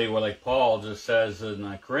briefly, what like Paul just says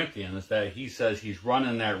in Corinthians, that he says he's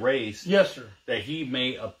running that race. Yes, sir. That he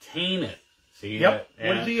may obtain it. See? Yep.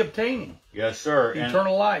 What is he obtaining? Yes, sir.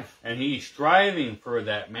 Eternal life. And he's striving for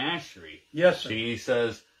that mastery. Yes, sir. See, he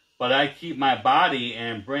says, but I keep my body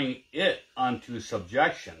and bring it unto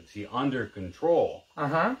subjection. See, under control.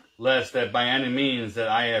 Lest that by any means that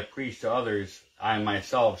I have preached to others, I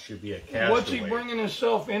myself should be a castaway. What's he bringing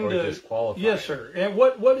himself into? Disqualified. Yes, sir. And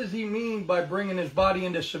what does he mean by bringing his body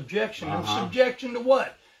into subjection? And subjection to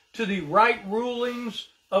what? To the right rulings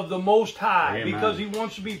of the Most High. Amen. Because he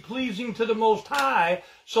wants to be pleasing to the Most High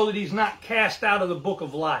so that he's not cast out of the book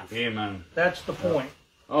of life. Amen. That's the point.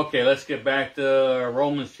 Okay, let's get back to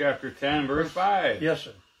Romans chapter 10, verse 5. Yes,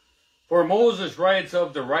 sir. For Moses writes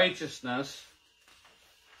of the righteousness.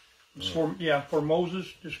 For Moses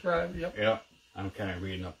described. Yep. Yep. I'm kind of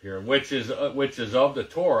reading up here. Which is of the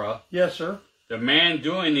Torah. Yes, sir. The man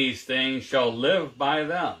doing these things shall live by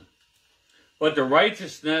them. But the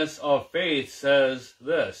righteousness of faith says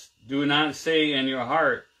this: do not say in your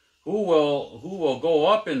heart, who will go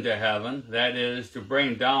up into heaven, that is, to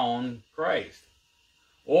bring down Christ,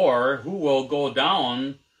 or who will go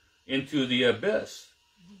down into the abyss,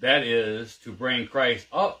 that is, to bring Christ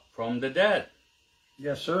up from the dead.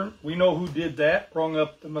 Yes, sir. We know who did that, brought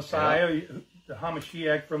up the Messiah, the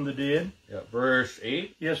Hamashiach from the dead. Yeah. Verse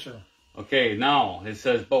 8. Yes, sir. Okay, now it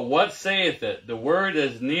says, but what saith it? The word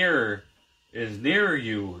is near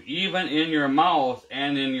you, even in your mouth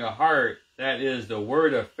and in your heart. That is the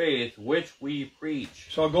word of faith which we preach.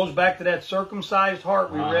 So it goes back to that circumcised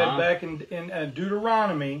heart we read back in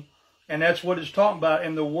Deuteronomy, and that's what it's talking about.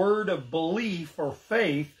 And the word of belief or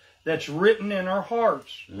faith that's written in our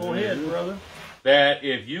hearts. Go ahead, brother. that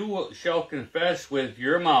if you shall confess with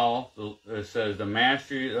your mouth, it says the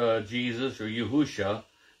Master Jesus or Yahusha,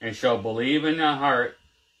 and shall believe in your heart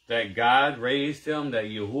that God raised him, that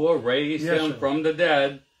Yahuwah raised him from the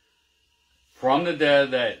dead,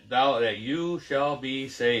 that you shall be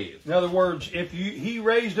saved. In other words, he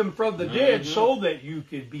raised him from the dead so that you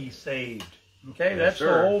could be saved. Okay, that's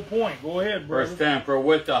the whole point. Go ahead, brother. Verse 10, for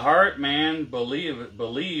with the heart man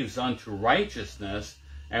believes unto righteousness,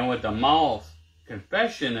 and with the mouth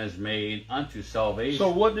confession is made unto salvation. So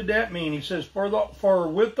what did that mean? He says, for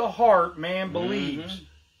with the heart man believes.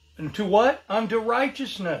 Unto what? Unto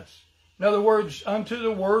righteousness. In other words, unto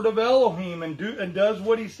the word of Elohim, and does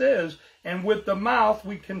what he says. And with the mouth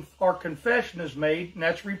our confession is made, and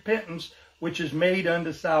that's repentance, which is made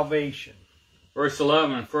unto salvation. Verse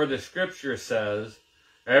 11, for the scripture says,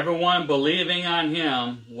 everyone believing on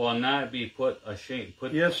him will not be put to shame.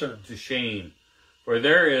 For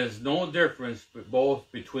there is no difference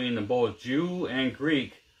between both Jew and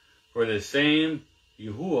Greek, for the same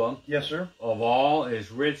Yahuwah of all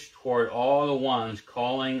is rich toward all the ones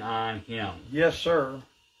calling on him. Yes, sir.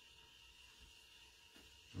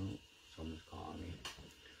 Oh, someone's calling me.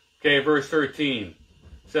 Okay, verse 13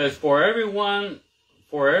 says, For everyone,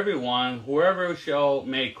 whoever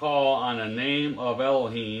may call on the name of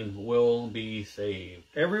Elohim will be saved.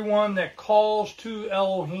 Everyone that calls to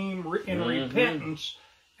Elohim in repentance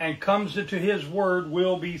and comes into his word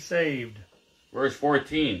will be saved. Verse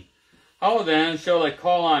 14. How then shall they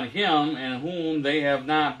call on him in whom they have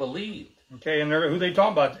not believed? Okay, and who they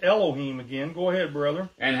talking about? Elohim again. Go ahead, brother.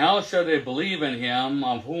 And how shall they believe in him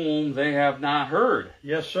of whom they have not heard?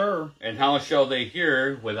 Yes, sir. And how shall they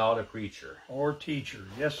hear without a preacher? Or teacher.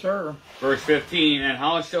 Yes, sir. Verse 15, and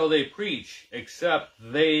how shall they preach except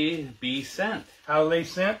they be sent? How are they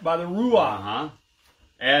sent? By the Ruach.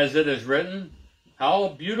 As it is written, how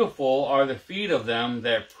beautiful are the feet of them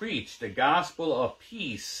that preach the gospel of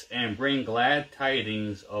peace and bring glad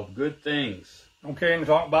tidings of good things. Okay, and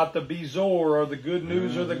talk about the Bezor, or the good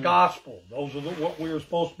news, or the gospel. Those are what we were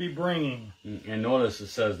supposed to be bringing. And notice it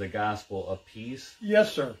says the gospel of peace.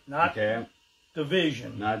 Yes, sir. Not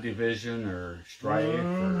division. Not division or strife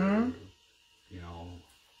or,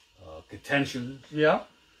 contentions. Yeah.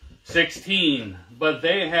 16, but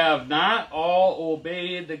they have not all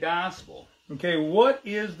obeyed the gospel. Okay, what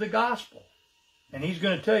is the gospel? And he's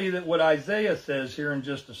going to tell you that what Isaiah says here in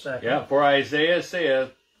just a second. Yeah, for Isaiah saith,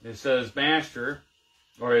 it says, Master,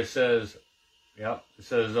 or it says,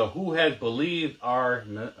 who has believed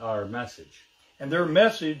our message? And their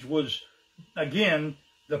message was, again,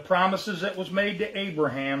 the promises that was made to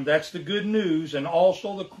Abraham. That's the good news. And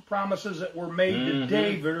also the promises that were made to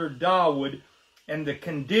David or Dawood. And the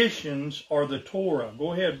conditions are the Torah.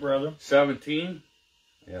 Go ahead, brother. 17.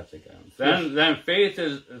 Yeah, I think I am. Then faith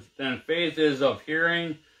is of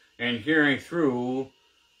hearing, and hearing through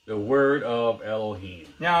the word of Elohim.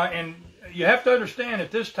 Now, and you have to understand at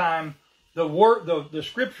this time, the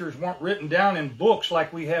scriptures weren't written down in books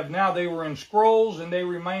like we have now. They were in scrolls, and they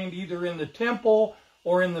remained either in the temple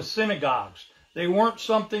or in the synagogues. They weren't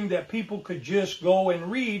something that people could just go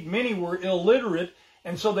and read. Many were illiterate,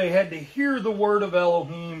 and so they had to hear the word of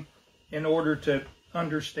Elohim in order to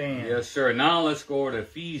understand. Yes, sir. Now let's go to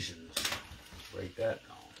Ephesians. Let's break that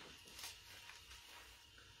down.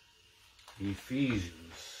 Ephesians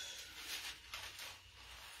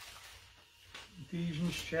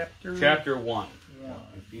chapter 1.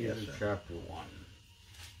 Ephesians chapter 1.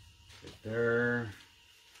 Right there.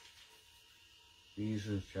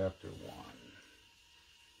 Ephesians chapter 1.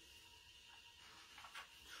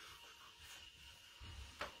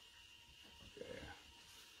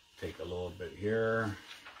 Take a little bit here.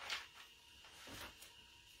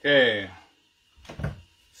 Okay.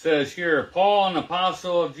 Says here, Paul, an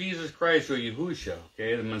apostle of Jesus Christ, or Yahusha,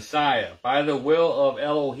 okay, the Messiah, by the will of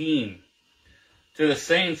Elohim, to the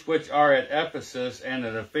saints which are at Ephesus, and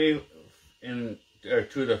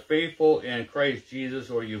to the faithful in Christ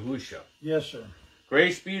Jesus, or Yahusha. Yes, sir.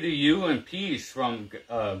 Grace be to you and peace from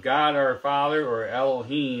God our Father, or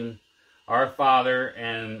Elohim, our Father,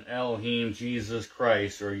 and Elohim Jesus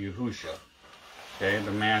Christ, or Yahusha. Okay,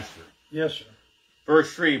 the Master. Yes, sir.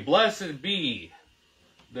 Verse 3, blessed be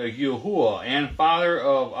the Yahuwah and Father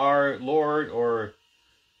of our Lord, or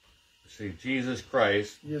Jesus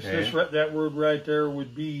Christ. Yes, okay. That word right there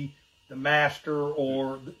would be the Master,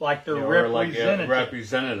 or like their representative. Like a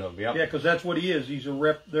representative, yep. Yeah, because that's what he is. He's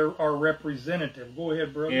they're our representative. Go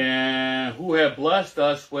ahead, brother. And who have blessed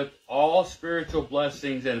us with all spiritual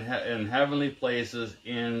blessings in heavenly places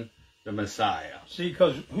in the Messiah. See,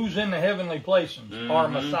 because who's in the heavenly places? Our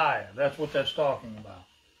Messiah. That's what that's talking about.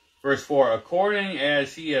 Verse 4, according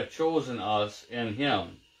as he hath chosen us in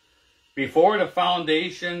him, before the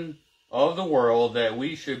foundation of the world, that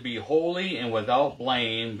we should be holy and without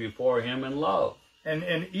blame before him in love.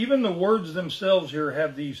 And even the words themselves here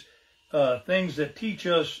have these things that teach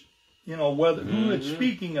us, you know, whether who it's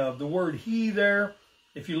speaking of. The word he there,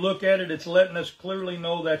 if you look at it, it's letting us clearly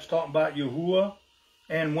know that's talking about Yahuwah.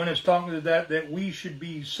 And when it's talking to that we should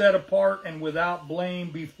be set apart and without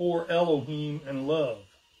blame before Elohim in love.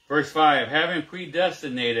 Verse 5, having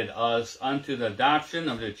predestinated us unto the adoption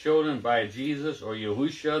of the children by Jesus, or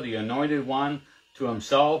Yahushua, the Anointed One, to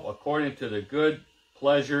himself, according to the good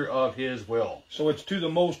pleasure of his will. So it's to the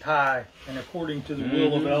Most High and according to the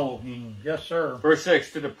will of Elohim. Yes, sir. Verse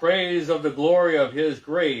 6, to the praise of the glory of his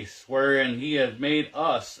grace, wherein he hath made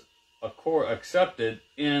us accepted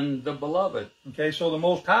in the beloved. Okay, so the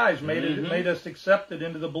Most High has made us accepted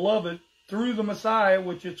into the beloved through the Messiah,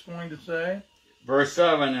 which it's going to say. Verse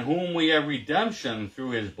 7, in whom we have redemption through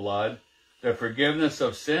his blood, the forgiveness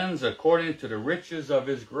of sins according to the riches of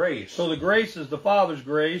his grace. So the grace is the Father's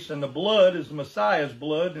grace, and the blood is the Messiah's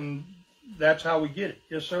blood, and that's how we get it.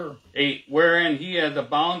 Yes, sir. 8, wherein he hath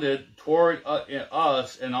abounded toward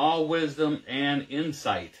us in all wisdom and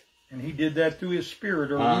insight. And he did that through his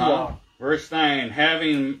Spirit, or Ruach. Verse 9,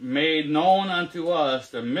 having made known unto us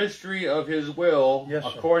the mystery of his will, yes,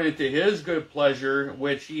 according to his good pleasure,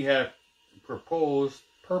 which he hath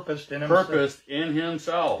purposed in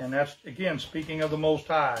himself. And that's, again, speaking of the Most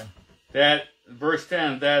High. That, verse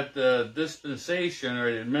 10, that the dispensation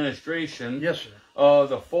or the administration yes, sir. Of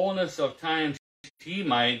the fullness of time he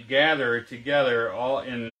might gather together all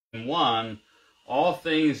in one, all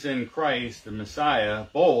things in Christ, the Messiah,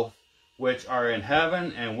 both which are in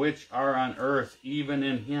heaven and which are on earth, even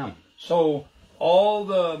in him. So all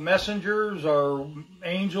the messengers or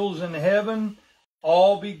angels in heaven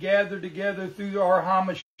all be gathered together through our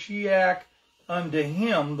HaMashiach unto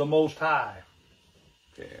him, the Most High.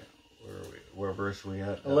 Okay, where are we? Where verse are we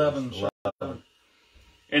at? 11.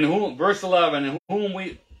 In whom, verse 11, in whom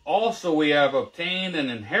we have obtained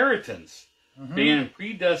an inheritance, being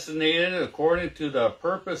predestinated according to the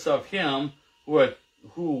purpose of him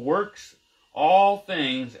who works all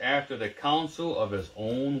things after the counsel of his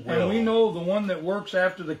own will. And we know the one that works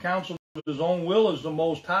after the counsel of his own will is the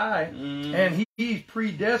Most High. And he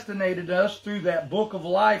predestinated us through that book of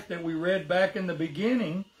life that we read back in the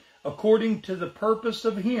beginning, according to the purpose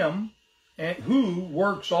of him, and who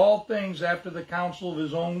works all things after the counsel of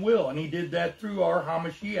his own will. And he did that through our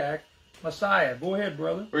HaMashiach, Messiah. Go ahead,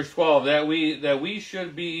 brother. Verse 12, that we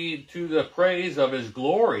should be to the praise of his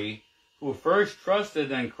glory, who first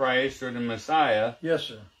trusted in Christ, or the Messiah. Yes,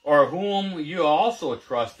 sir. Or whom you also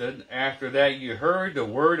trusted, after that you heard the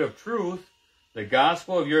word of truth, the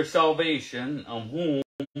gospel of your salvation, on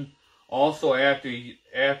whom also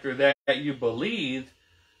after that you believed,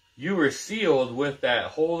 you were sealed with that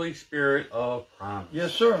Holy Spirit of promise.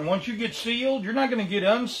 Yes, sir. And once you get sealed, you're not going to get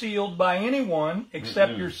unsealed by anyone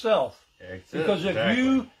except yourself. Because if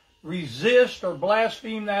you resist or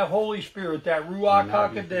blaspheme that Holy Spirit, that Ruach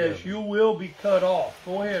HaKodesh, you will be cut off.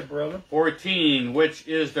 Go ahead, brother. 14, which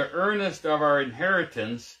is the earnest of our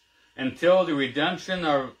inheritance, until the redemption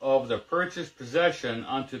of the purchased possession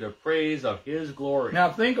unto the praise of his glory.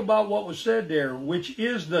 Now think about what was said there, which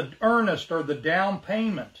is the earnest or the down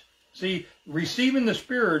payment. See, receiving the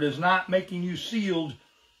Spirit is not making you sealed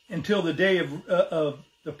until the day of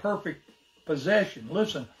the perfect possession.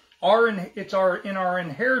 Listen, it's in our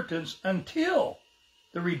inheritance until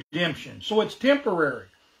the redemption. So it's temporary.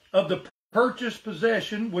 Of the purchased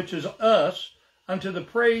possession, which is us, unto the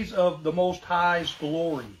praise of the Most High's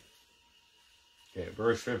glory. Okay,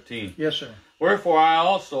 verse 15. Yes, sir. Wherefore I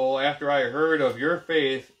also, after I heard of your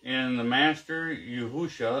faith in the Master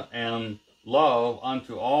Yahushua and love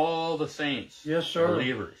unto all the saints, yes, sir,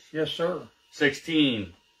 believers. Yes, sir.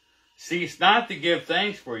 16. Cease not to give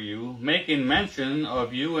thanks for you, making mention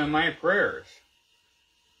of you in my prayers.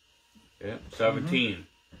 Okay, 17.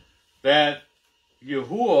 That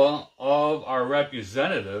Yahuwah of our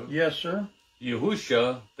representative, yes, sir,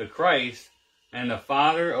 Yahushua, the Christ, and the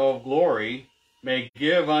Father of glory, may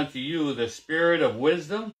give unto you the spirit of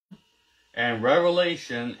wisdom and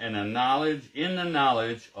revelation and the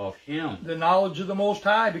knowledge of him. The knowledge of the Most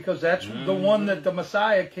High, because that's the one that the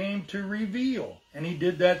Messiah came to reveal. And he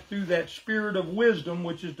did that through that spirit of wisdom,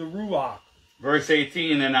 which is the Ruach. Verse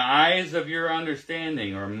 18, in the eyes of your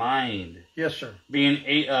understanding or mind. Yes, sir. Being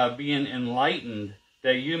enlightened,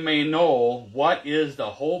 that you may know what is the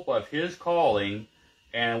hope of his calling,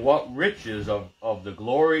 and what riches of the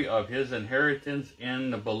glory of his inheritance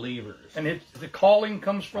in the believers. And the calling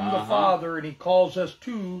comes from the Father, and he calls us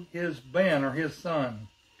to his Ben, or his Son.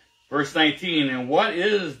 Verse 19, and what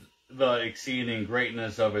is the exceeding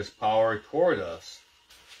greatness of his power toward us,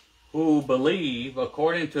 who believe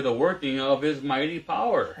according to the working of his mighty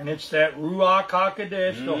power? And it's that Ruach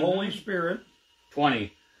HaKodesh, the Holy Spirit.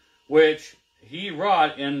 20, which he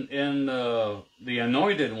wrought in the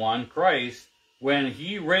anointed one, Christ, when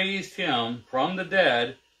he raised him from the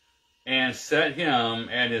dead and set him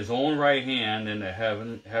at his own right hand in the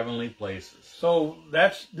heavenly places. So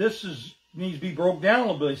needs to be broke down a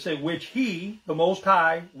little bit. He said, which he, the Most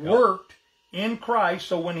High, worked in Christ.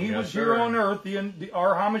 So when he was here on earth,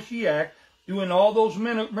 our HaMashiach, doing all those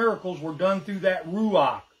miracles were done through that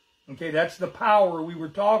Ruach. Okay, that's the power we were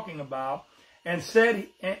talking about. And said,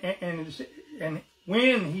 and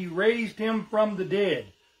when he raised him from the dead,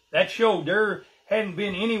 that showed there hadn't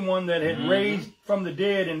been anyone that had raised from the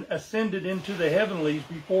dead and ascended into the heavenlies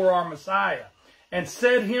before our Messiah. And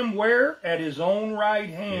set him where? At his own right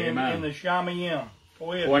hand in the Shamayim.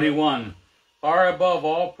 Go ahead. 21. Far above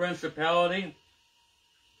all principality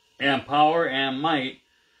and power and might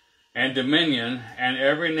and dominion and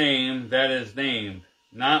every name that is named,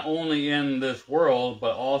 not only in this world,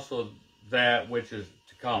 but also that which is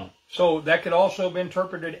to come. So that could also be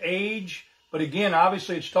interpreted age. But again,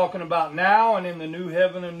 obviously it's talking about now and in the new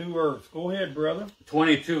heaven and new earth. Go ahead, brother.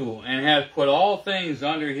 22. And hath put all things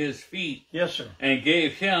under his feet. Yes, sir. And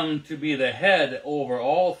gave him to be the head over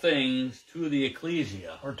all things to the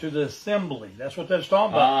ecclesia. Or to the assembly. That's what that's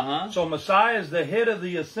talking about. So Messiah is the head of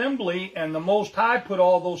the assembly, and the Most High put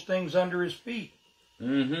all those things under his feet.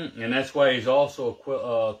 And that's why he's also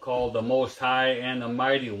called the Most High and the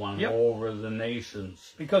Mighty One over the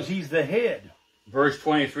nations. Because he's the head. Verse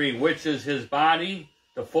 23, which is his body,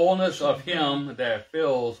 the fullness of him that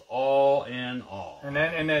fills all in all. And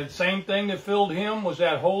that same thing that filled him was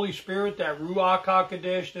that Holy Spirit, that Ruach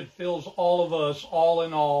HaKodesh that fills all of us, all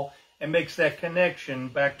in all, and makes that connection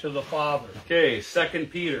back to the Father. Okay, 2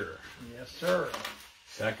 Peter. Yes, sir.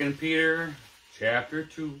 2 Peter chapter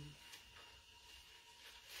 2.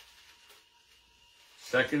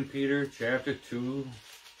 2 Peter chapter 2,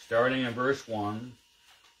 starting in verse 1.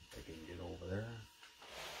 I can get over there.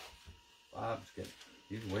 Bob's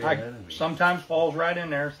he's way ahead of me. Sometimes falls right in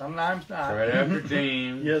there, sometimes not. It's right after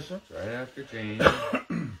James. Yes, sir. It's right after James.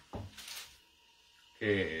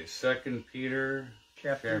 Okay, 2 Peter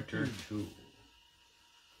chapter 2.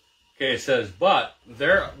 Okay, it says, but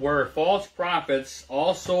there were false prophets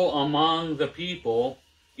also among the people,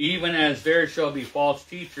 even as there shall be false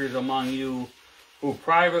teachers among you, who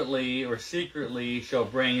privately or secretly shall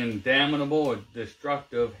bring in damnable or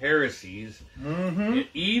destructive heresies,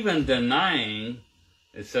 even denying,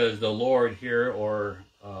 it says the Lord here, or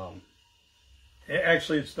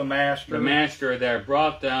actually it's the Master. The Master that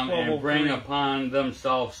brought them, and bring upon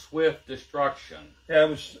themselves swift destruction. Yeah, it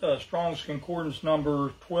was Strong's Concordance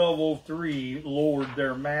number 1203, Lord,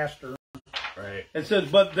 their Master. Right. It says,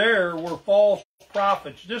 but there were false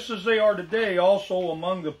prophets, just as they are today, also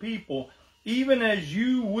among the people, even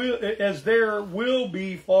as there will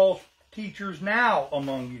be false teachers now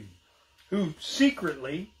among you, who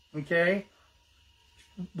secretly,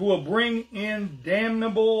 will bring in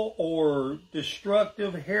damnable or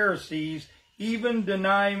destructive heresies, even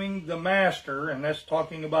denying the Master, and that's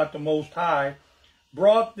talking about the Most High,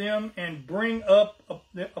 brought them and bring up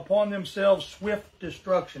upon themselves swift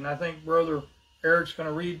destruction. I think Brother Eric's going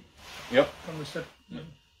to read. Yep. From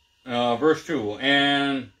the verse 2,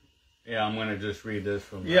 and yeah, I'm going to just read this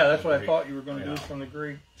from the that's what Greek. I thought you were going to do from the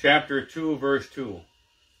Greek. Chapter 2, verse 2.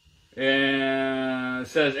 And it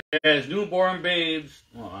says, as newborn babes...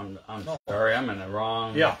 Well, I'm sorry, I'm in the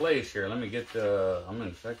wrong place here. Let me get the... I'm in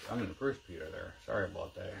 1 Peter there. Sorry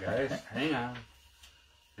about that, guys. Hang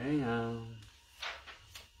on.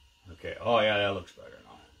 Okay, oh yeah, that looks better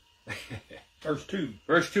now. Verse 2.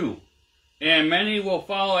 Verse 2. And many will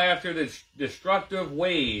follow after the destructive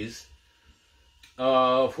ways,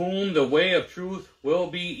 of whom the way of truth will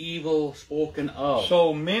be evil spoken of.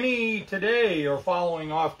 So many today are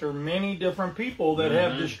following after many different people that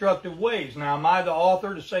have destructive ways. Now, am I the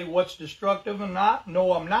author to say what's destructive and not?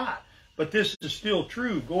 No, I'm not. But this is still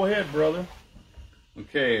true. Go ahead, brother.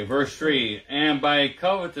 Okay, verse 3. And by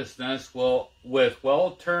covetousness with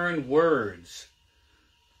well-turned words,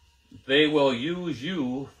 they will use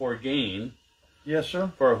you for gain. Yes,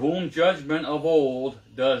 sir. For whom judgment of old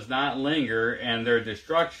does not linger, and their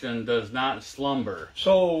destruction does not slumber.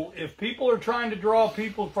 So if people are trying to draw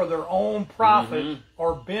people for their own profit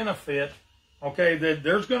or benefit,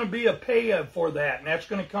 there's going to be a pay for that, and that's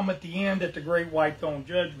going to come at the end at the great white throne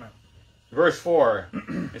judgment. Verse 4.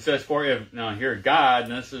 It says, for if, now here God,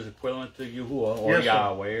 and this is equivalent to Yahuwah or Yes, sir.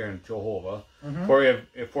 Yahweh and Jehovah, for if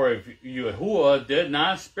Yahuwah did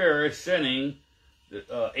not spare sinning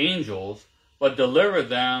angels, but delivered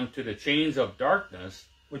them to the chains of darkness,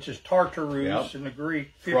 which is Tartarus Yep. in the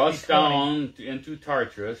Greek, 50, thrust 20. down into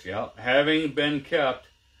Tartarus, having been kept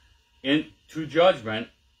into judgment,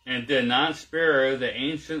 and did not spare the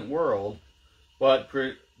ancient world, but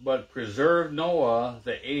preserved Noah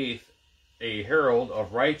the eighth, a herald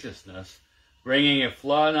of righteousness, bringing a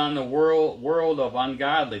flood on the world of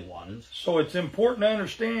ungodly ones. So it's important to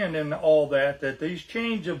understand in all that these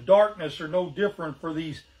chains of darkness are no different for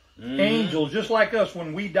these angels. Just like us,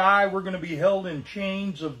 when we die, we're going to be held in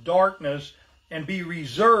chains of darkness and be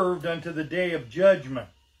reserved unto the day of judgment.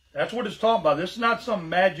 That's what it's talking about. This is not some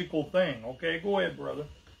magical thing. Okay, go ahead, brother.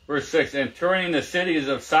 Verse 6, and turning the cities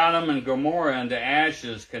of Sodom and Gomorrah into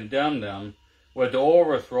ashes, condemned them with the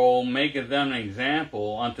overthrow, maketh them an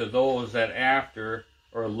example unto those that after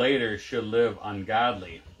or later should live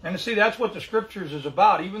ungodly. And see, that's what the scriptures is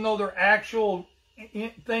about. Even though they're actual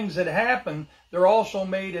things that happen, they're also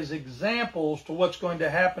made as examples to what's going to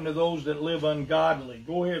happen to those that live ungodly.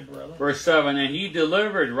 Go ahead, brother. Verse 7, and he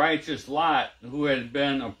delivered righteous Lot, who had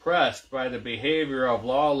been oppressed by the behavior of the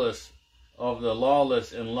lawless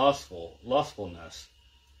and lustfulness.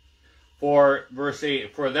 For, verse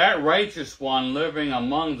 8, for that righteous one living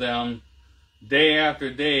among them day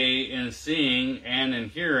after day, in seeing and in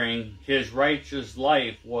hearing, his righteous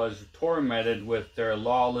life was tormented with their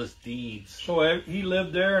lawless deeds. So he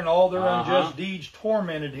lived there, and all their unjust deeds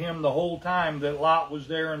tormented him the whole time that Lot was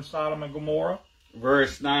there in Sodom and Gomorrah.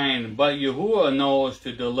 Verse 9, but Yahuwah knows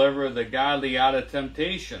to deliver the godly out of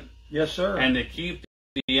temptation. Yes, sir. And to keep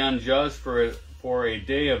the unjust for a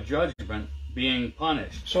day of judgment, being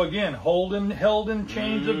punished. So again, held in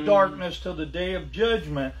chains of darkness till the day of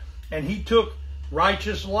judgment, and he took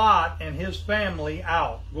righteous Lot and his family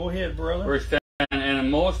out. Go ahead, brother. Verse 10,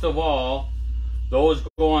 and most of all, those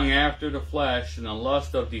going after the flesh and the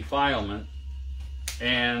lust of defilement,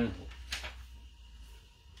 and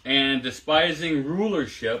despising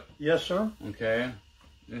rulership. Yes, sir. Okay.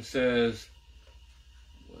 It says,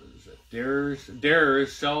 what is it?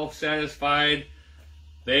 Darers, self-satisfied,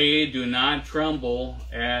 they do not tremble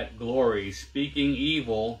at glory, speaking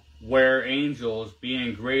evil, where angels,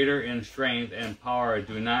 being greater in strength and power,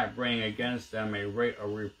 do not bring against them a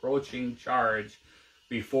reproaching charge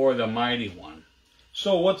before the Mighty One.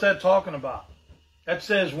 So what's that talking about? That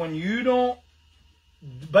says when you don't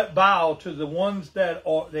but bow to the ones that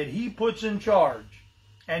he puts in charge,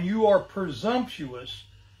 and you are presumptuous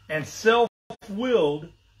and self-willed,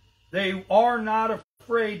 they are not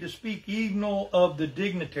afraid to speak evil of the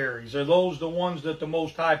dignitaries. Are those the ones that the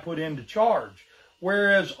Most High put into charge?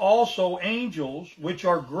 Whereas also angels, which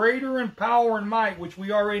are greater in power and might, which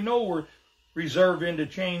we already know were reserved into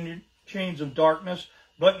chains of darkness,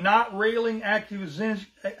 but not railing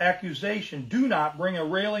accusation. Do not bring a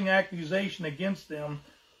railing accusation against them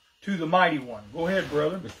to the Mighty One. Go ahead,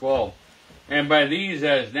 brother. Verse 12. And by these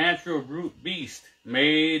as natural brute beasts,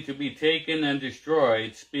 made to be taken and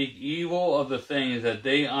destroyed, speak evil of the things that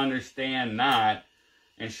they understand not,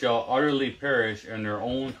 and shall utterly perish in their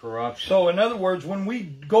own corruption. So, in other words, when we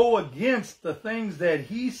go against the things that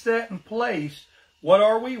he set in place, what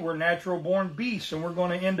are we? We're natural-born beasts, and we're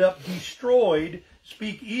going to end up destroyed,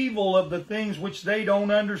 speak evil of the things which they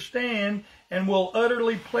don't understand, and will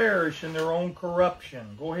utterly perish in their own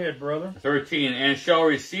corruption. Go ahead, brother. 13. And shall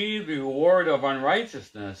receive the reward of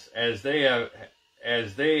unrighteousness, as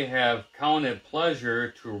they have counted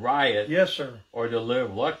pleasure to riot, yes, sir, or to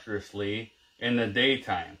live luxuriously in the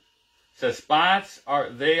daytime. So spots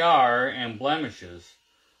they are and blemishes,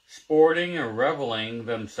 sporting and reveling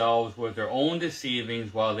themselves with their own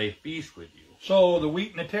deceivings while they feast with you. So the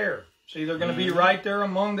wheat and the tare. See, they're going to be right there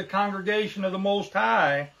among the congregation of the Most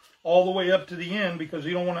High, all the way up to the end, because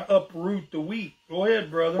you don't want to uproot the wheat. Go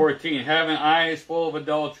ahead, brother. 14. Having eyes full of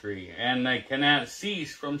adultery, and they cannot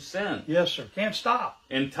cease from sin. Yes, sir. Can't stop.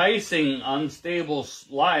 Enticing unstable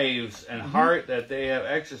lives, and heart that they have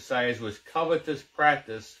exercised with covetous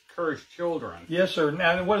practice, cursed children. Yes, sir.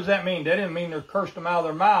 Now, what does that mean? That didn't mean they cursed them out of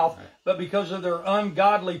their mouth, but because of their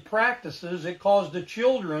ungodly practices, it caused the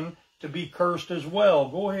children to be cursed as well.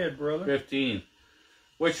 Go ahead, brother. 15.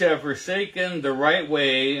 Which have forsaken the right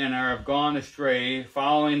way and have gone astray,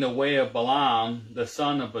 following the way of Balaam, the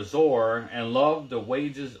son of Bezor, and loved the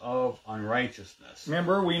wages of unrighteousness.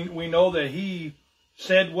 Remember, we know that he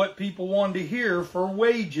said what people wanted to hear for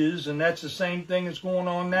wages, and that's the same thing that's going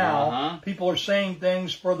on now. People are saying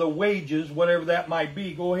things for the wages, whatever that might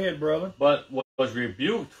be. Go ahead, brother. But was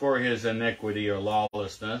rebuked for his iniquity or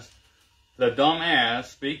lawlessness. The dumb ass,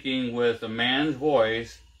 speaking with a man's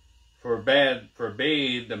voice, forbade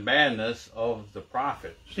the badness of the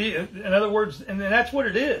prophet. See, in other words, and that's what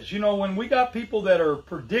it is. You know, when we got people that are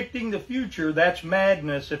predicting the future, that's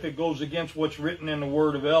madness if it goes against what's written in the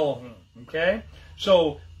word of Elohim. Okay?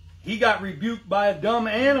 So, he got rebuked by a dumb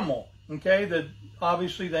animal. Okay? That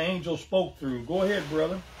obviously the angel spoke through. Go ahead,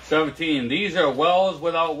 brother. 17. These are wells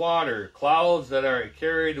without water, clouds that are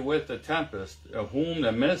carried with the tempest, of whom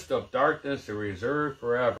the mist of darkness is reserved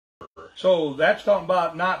forever. So that's talking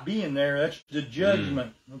about not being there. That's the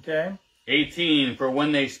judgment. Okay? 18. For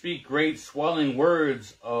when they speak great swelling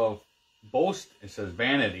words of boast, it says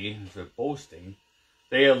vanity, it says boasting,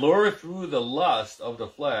 they allure through the lust of the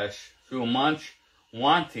flesh, through much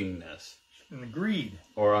wantingness, And greed,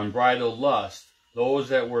 or unbridled lust. Those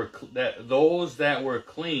that were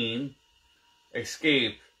clean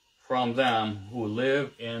escape from them who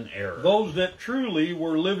live in error. those that truly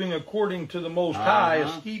were living according to the Most High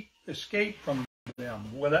escape from them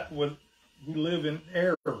who live in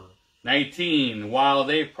error. 19. While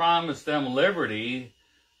they promise them liberty,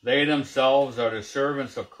 they themselves are the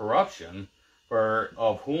servants of corruption, for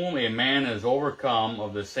of whom a man is overcome,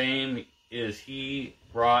 of the same is he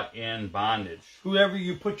brought in bondage. Whoever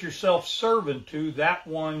you put yourself servant to, that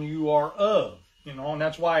one you are of. You know, and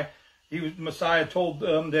that's why Messiah told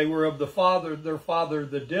them they were of their father,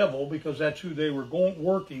 the devil, because that's who they were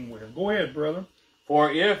working with. Go ahead, brother.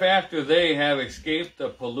 For if after they have escaped the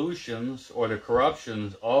pollutions or the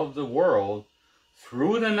corruptions of the world,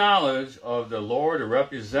 through the knowledge of the Lord, a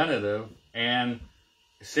representative and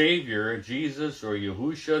Savior, Jesus or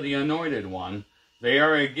Yahushua the Anointed One, they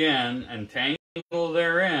are again entangled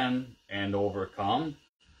therein and overcome,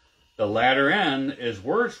 the latter end is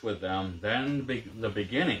worse with them than the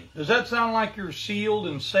beginning. Does that sound like you're sealed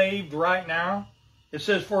and saved right now? It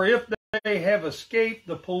says, for if they have escaped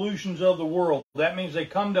the pollutions of the world, that means they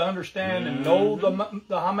come to understand and know the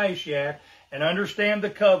HaMashiach and understand the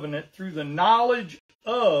covenant through the knowledge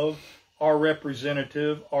of our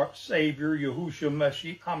representative, our Savior,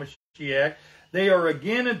 Yahushua HaMashiach. They are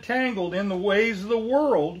again entangled in the ways of the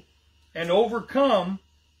world and overcome.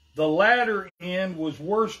 The latter end was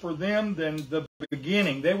worse for them than the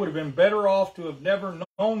beginning. They would have been better off to have never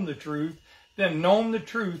known the truth than known the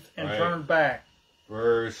truth and turned back.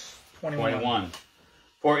 Verse 21.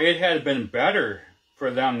 For it had been better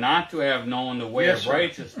for them not to have known the way of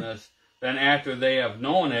righteousness than after they have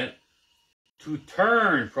known it, to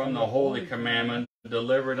turn from the holy commandment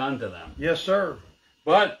delivered unto them. Yes, sir.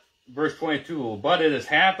 But, verse 22, but it has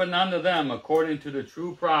happened unto them according to the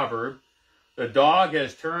true proverb, the dog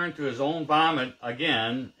has turned to his own vomit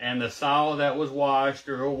again, and the sow that was washed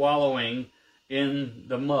or wallowing in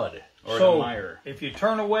the mud or the mire. If you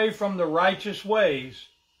turn away from the righteous ways,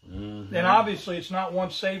 then obviously it's not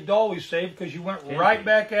once saved, always saved, because you went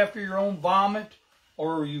back after your own vomit,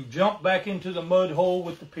 or you jumped back into the mud hole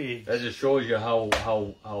with the pigs. That just shows you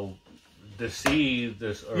how deceived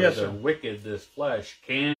this, or the wicked this flesh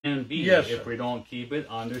can be if we don't keep it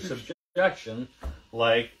under subjection,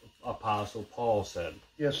 like Apostle Paul said.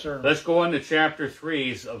 Yes, sir. Let's go into chapter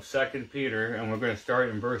 3 of 2 Peter, and we're going to start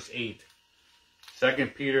in verse 8.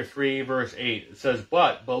 2 Peter 3, verse 8. It says,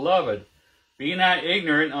 but, beloved, be not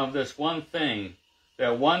ignorant of this one thing,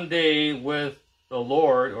 that one day with the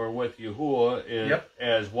Lord, or with Yahuwah,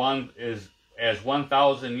 is as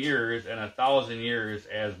 1,000 years, and 1,000 years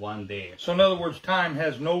as one day. So in other words, time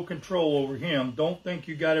has no control over him. Don't think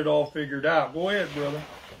you got it all figured out. Go ahead, brother.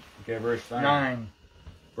 Okay, verse 9.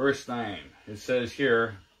 Verse 9. It says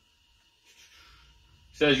here,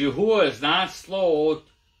 Yahuwah is not slow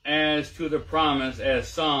as to the promise, as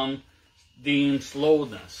some deem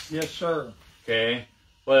slowness. Yes, sir. Okay,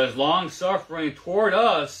 but as long suffering toward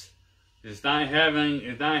us is not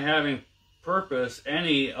having purpose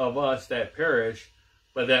any of us that perish,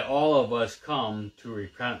 but that all of us come to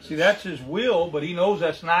repentance. See, that's his will, but he knows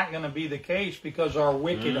that's not going to be the case because our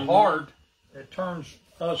wicked heart, it turns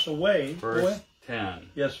us away. Verse 10.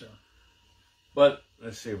 Yes, sir. But,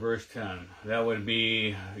 let's see, verse 10. That would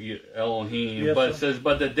be Elohim. Yes, but it says,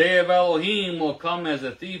 but the day of Elohim will come as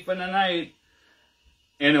a thief in the night,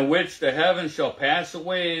 in which the heavens shall pass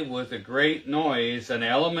away with a great noise, and the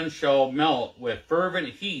elements shall melt with fervent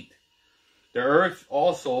heat. The earth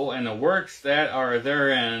also and the works that are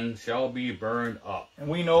therein shall be burned up. And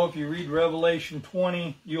we know if you read Revelation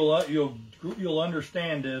 20, you'll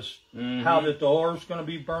understand this, how that the earth's going to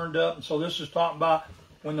be burned up. And so this is talking about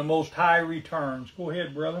when the Most High returns. Go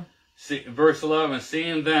ahead, brother. Verse 11,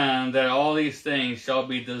 seeing then that all these things shall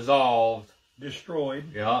be dissolved, Destroyed.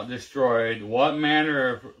 Yeah, destroyed. What manner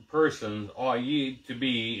of persons ought ye to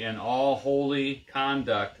be in all holy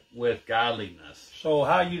conduct with godliness? So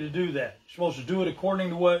how are you to do that? You're supposed to do it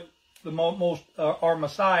according to what the our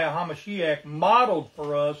Messiah, HaMashiach, modeled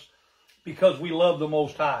for us because we love the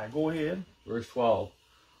Most High. Go ahead. Verse 12.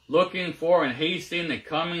 Looking for and hasting the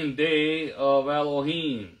coming day of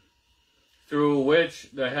Elohim, through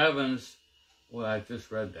which the heavens... Well, I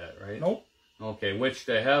just read that, right? Nope. Okay, which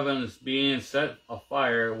the heavens being set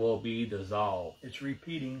afire will be dissolved. It's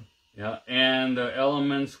repeating. Yeah, and the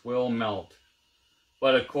elements will melt.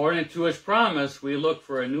 But according to his promise, we look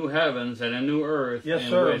for a new heavens and a new earth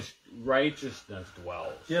in which righteousness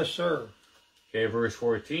dwells. Yes, sir. Okay, verse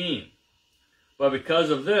 14. But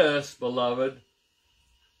because of this, beloved,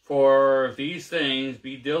 for these things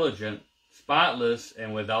be diligent, spotless,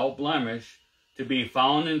 and without blemish, to be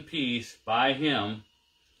found in peace by him,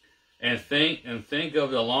 and think of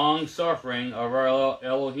the long suffering of our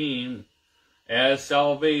Elohim as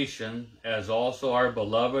salvation, as also our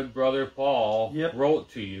beloved brother Paul wrote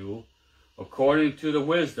to you, according to the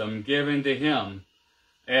wisdom given to him,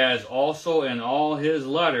 as also in all his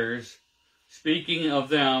letters, speaking of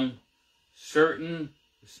them certain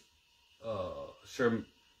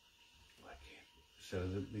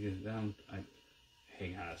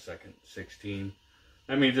hang on a second, 16.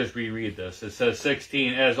 Let me just reread this. It says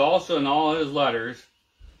 16, as also in all his letters,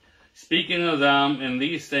 speaking of them in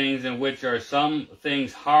these things, in which are some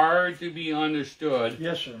things hard to be understood.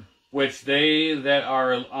 Yes, sir. Which they that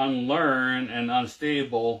are unlearned and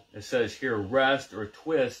unstable, it says here, wrest or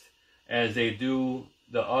twist, as they do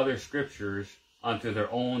the other scriptures unto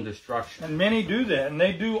their own destruction. And many do that, and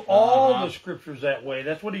they do all the scriptures that way.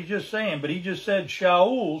 That's what he's just saying. But he just said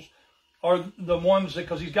Shaul's are the ones that,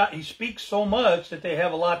 because he speaks so much that they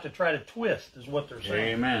have a lot to try to twist, is what they're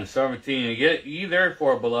saying. Amen. 17. Get ye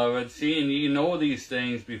therefore, beloved, seeing ye know these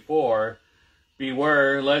things before,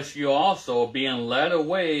 beware lest you also, being led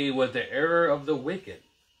away with the error of the wicked,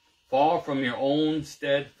 fall from your own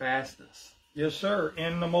steadfastness. Yes, sir.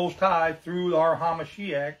 In the Most High, through our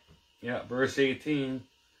HaMashiach. Yeah, verse 18.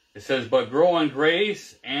 It says, but grow in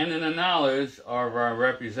grace and in the knowledge of our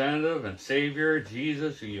representative and Savior,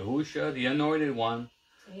 Jesus, Yahushua, the Anointed One.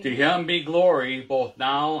 Amen. To him be glory, both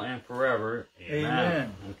now and forever.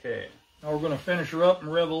 Amen. Okay. Now we're going to finish her up in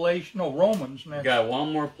Revelation. No, Romans next. Got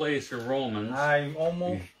one more place in Romans. I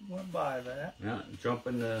almost went by that. Yeah,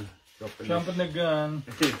 jumping the gun.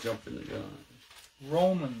 Jumping the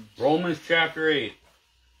gun. Romans chapter 8.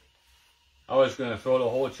 I was going to throw the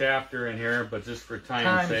whole chapter in here, but just for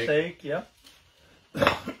time's sake. Yep.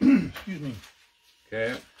 Excuse me.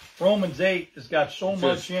 Okay. Romans 8 has got so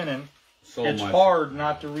much in it. It's hard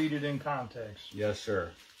not to read it in context. Yes,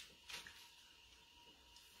 sir.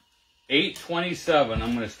 8:27.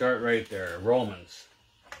 I'm going to start right there. Romans.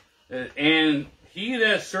 And he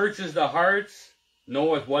that searches the hearts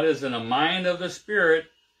knoweth what is in the mind of the Spirit,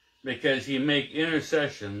 because he make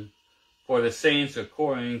intercession for the saints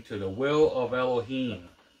according to the will of Elohim.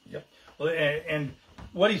 Yep. Well, and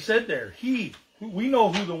what he said there, we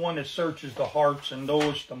know who the one that searches the hearts and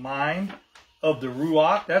knows the mind of the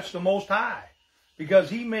Ruach. That's the Most High. Because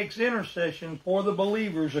he makes intercession for the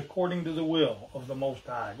believers according to the will of the Most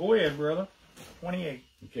High. Go ahead, brother. 28.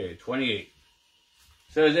 Okay, 28. It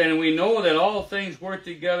says, and we know that all things work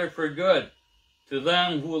together for good to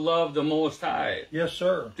them who love the Most High. Yes,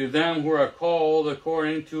 sir. To them who are called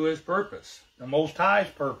according to his purpose. The Most High's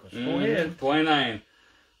purpose. Go ahead. 29.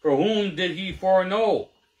 For whom did he foreknow?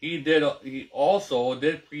 He also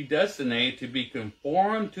did predestinate to be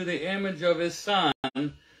conformed to the image of his Son,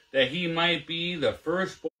 that he might be the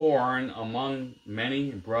firstborn among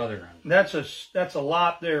many brethren. That's a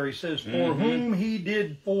lot there. He says, for whom he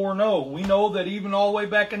did foreknow. We know that even all the way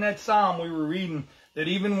back in that Psalm we were reading, that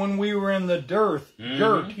even when we were in the dirt,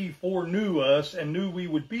 he foreknew us and knew we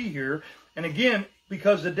would be here. And again,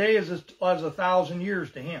 because the day is as 1,000 years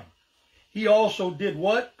to him. He also did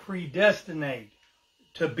what? Predestinate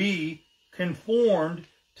to be conformed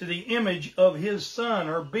to the image of his Son,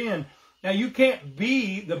 or Ben. Now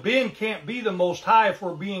the Ben can't be the Most High if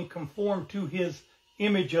we're being conformed to his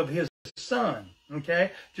image of his Son.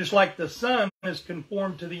 Okay? Just like the Son is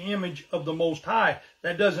conformed to the image of the Most High.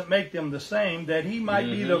 That doesn't make them the same. That he might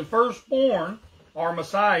be the firstborn, our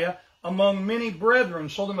Messiah, among many brethren.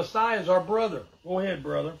 So the Messiah is our brother. Go ahead,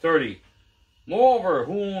 brother. 30. Moreover,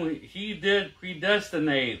 whom he did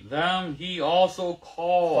predestinate, them he also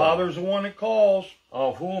called. Father's the one that calls.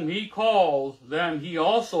 Of whom he called, them he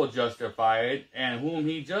also justified, and whom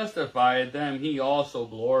he justified, them he also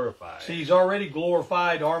glorified. See, he's already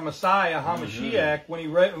glorified our Messiah, Hamashiach. When he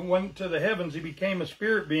went to the heavens, he became a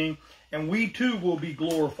spirit being, and we too will be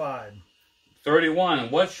glorified. 31.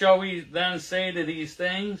 What shall we then say to these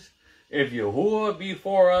things? If Yahuwah be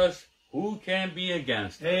for us, who can be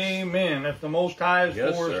against us? Amen. If the Most High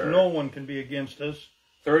is for us, no one can be against us.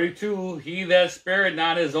 32. He that spared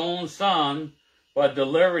not his own son, but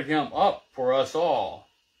delivered him up for us all,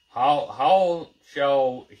 how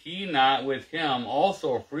shall he not with him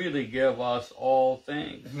also freely give us all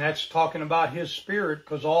things? And that's talking about his spirit,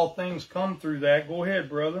 because all things come through that. Go ahead,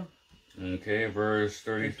 brother. Okay, verse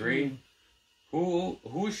 33.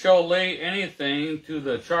 Who shall lay anything to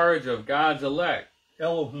the charge of God's elect?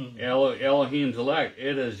 Elohim. Elohim's elect.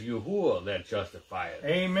 It is Yahuwah that justifieth.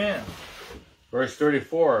 Amen. Verse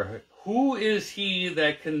 34. Who is he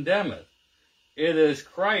that condemneth? It is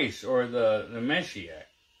Christ, or the Messiah,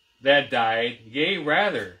 that died, yea,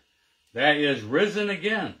 rather, that is risen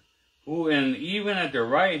again, who even at the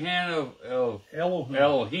right hand of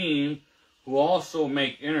Elohim, who also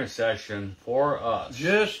make intercession for us.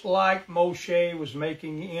 Just like Moshe was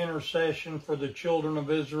making intercession for the children of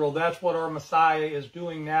Israel, that's what our Messiah is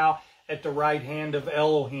doing now at the right hand of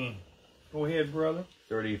Elohim. Go ahead, brother.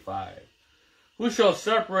 35. Who shall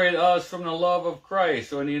separate us from the love of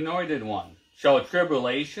Christ, or the Anointed One? Shall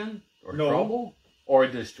tribulation, or trouble, or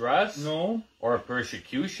distress, or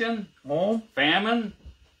persecution, famine,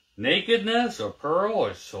 nakedness, or peril,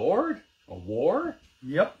 or sword, or war?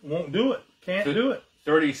 Yep, won't do it. Can't do it.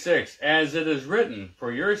 36. As it is written,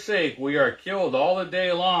 for your sake we are killed all the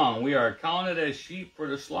day long. We are counted as sheep for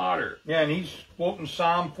the slaughter. Yeah, and he's quoting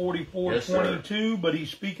Psalm 44:22, but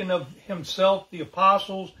he's speaking of himself, the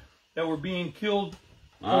apostles that were being killed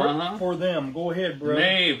for them. Go ahead, brother.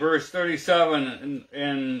 Nay, verse 37,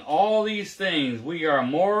 in all these things we are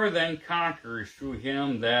more than conquerors through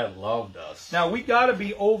him that loved us. Now, we got to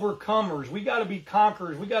be overcomers. We got to be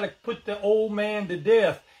conquerors. We got to put the old man to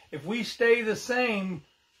death. If we stay the same,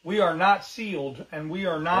 we are not sealed and we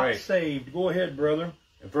are not saved. Go ahead, brother.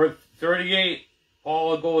 Verse 38,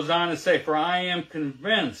 Paul goes on to say, for I am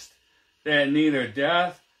convinced that neither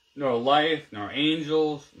death, nor life, nor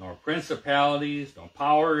angels, nor principalities, nor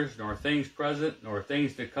powers, nor things present, nor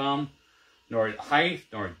things to come, nor height,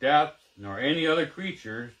 nor depth, nor any other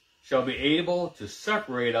creature shall be able to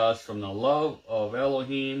separate us from the love of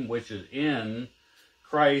Elohim, which is in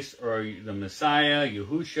Christ, or the Messiah,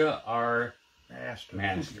 Yahusha, our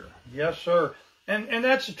Master. Yes, sir. And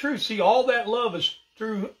that's the truth. See, all that love is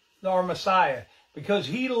through our Messiah, because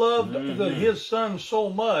he loved his son so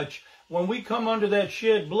much. When we come under that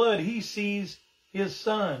shed blood, he sees his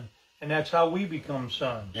son. And that's how we become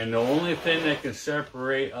sons. And the only thing that can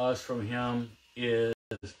separate us from him is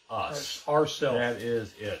us. Ourselves. That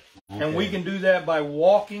is it. Okay. And we can do that by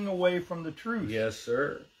walking away from the truth. Yes,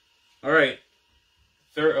 sir. All right.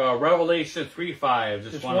 Revelation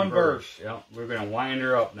 3:5. Just one verse. Yep. We're going to wind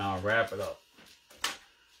her up now. Wrap it up.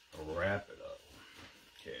 Wrap it up.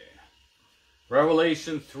 Okay.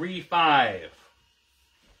 Revelation 3:5.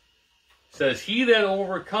 Says, he that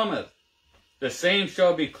overcometh, the same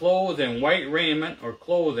shall be clothed in white raiment, or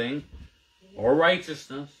clothing, or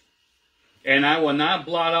righteousness. And I will not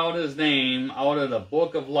blot out his name out of the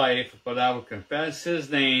book of life, but I will confess his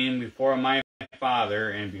name before my Father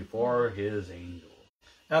and before his angels.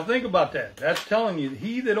 Now think about that. That's telling you,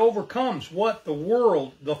 he that overcomes what? The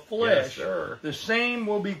world, the flesh, the same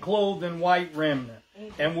will be clothed in white raiment.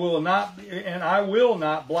 And I will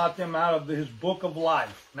not blot them out of his book of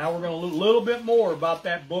life. Now we're going to look a little bit more about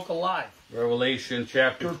that book of life. Revelation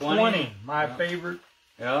chapter 20. My favorite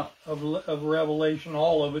of Revelation.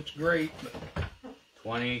 All of it's great.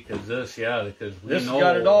 20, because this we know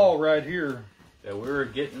got it all right here. That we're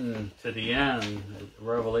getting to the end of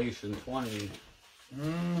Revelation 20.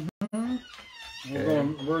 Mm-hmm. We're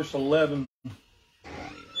going to verse 11. 20,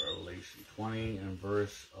 Revelation 20 and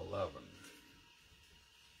verse 11.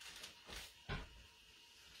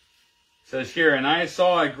 Says here, and I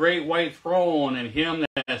saw a great white throne, and him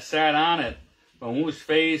that sat on it, from whose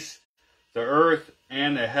face the earth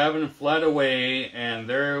and the heaven fled away, and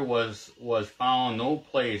there was found no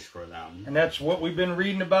place for them. And that's what we've been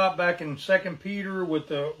reading about back in 2 Peter with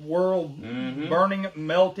the world burning,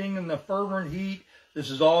 melting, and the fervent heat. This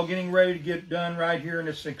is all getting ready to get done right here, and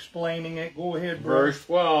it's explaining it. Go ahead, bro. Verse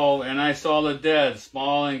 12, and I saw the dead,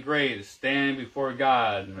 small and great, standing before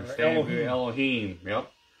God, and standing before Elohim. Yep.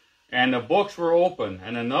 And the books were open,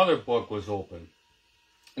 and another book was open,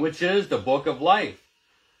 which is the book of life.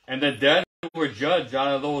 And the dead were judged out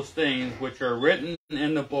of those things which are written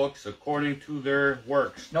in the books according to their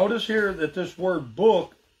works. Notice here that this word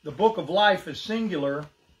book, the book of life, is singular,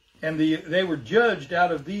 and they were judged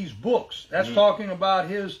out of these books. That's talking about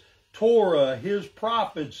his Torah, his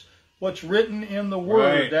prophets, what's written in the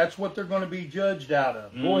Word. Right. That's what they're going to be judged out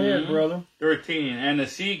of. Go ahead, brother. 13. And the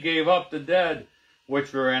sea gave up the dead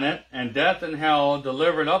which were in it, and death and hell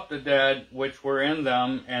delivered up the dead which were in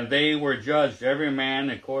them, and they were judged, every man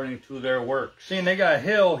according to their works. See, and they got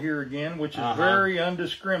hell here again, which is very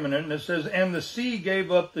undiscriminate. And it says, and the sea gave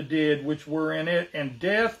up the dead which were in it, and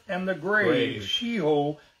death and the grave,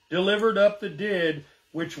 Sheol, delivered up the dead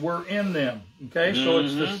which were in them. Okay, so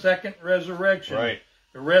it's the second resurrection. Right.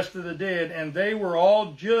 The rest of the dead, and they were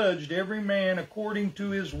all judged, every man according to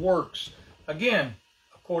his works. Again,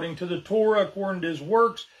 according to the Torah, according to his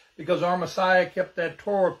works, because our Messiah kept that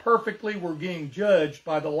Torah perfectly, we're being judged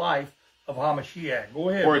by the life of HaMashiach. Go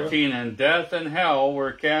ahead. 14. Bro. And death and hell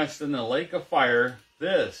were cast in the lake of fire.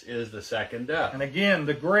 This is the second death. And again,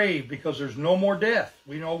 the grave, because there's no more death.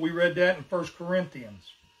 We know we read that in 1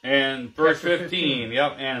 Corinthians. And verse 15.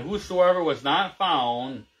 Yep. And whosoever was not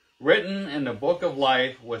found written in the book of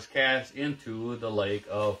life was cast into the lake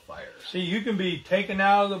of fire. See, you can be taken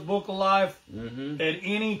out of the book of life at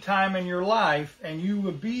any time in your life, and you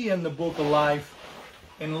will be in the book of life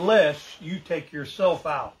unless you take yourself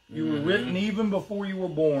out. You were written even before you were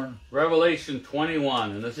born. Revelation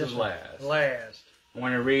 21, and this is last. I'm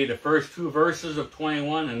going to read the first two verses of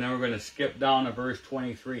 21, and then we're going to skip down to verse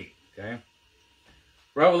 23. Okay?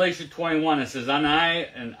 Revelation 21, it says, And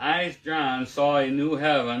I, John, saw a new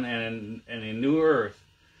heaven and a new earth.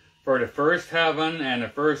 For the first heaven and the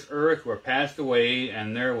first earth were passed away,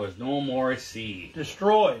 and there was no more sea.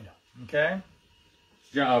 Destroyed. Okay?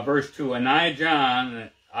 Verse 2, And I, John,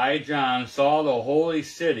 saw the holy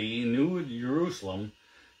city, New Jerusalem,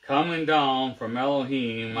 coming down from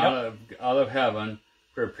Elohim out of heaven,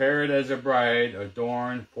 prepared as a bride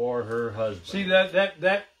adorned for her husband. See,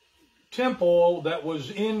 that temple that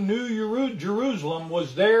was in New Jerusalem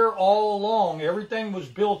was there all along. Everything was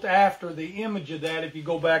built after the image of that, if you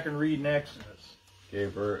go back and read in Exodus.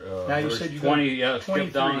 Okay, now you verse said you 20,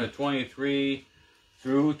 skip down to 23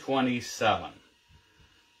 through 27.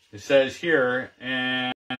 It says here,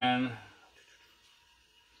 and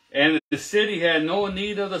the city had no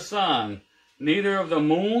need of the sun, neither of the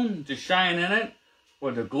moon to shine in it,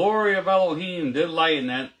 for the glory of Elohim did lighten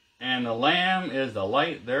it, and the Lamb is the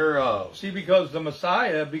light thereof. See, because the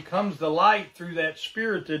Messiah becomes the light through that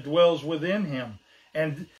Spirit that dwells within him.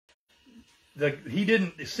 And he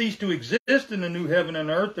didn't cease to exist in the new heaven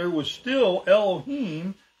and earth. There was still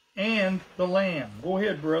Elohim and the Lamb. Go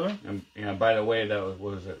ahead, brother. And by the way, that was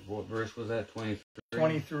what verse was that? 23?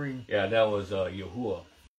 23. Yeah, that was Yahuwah.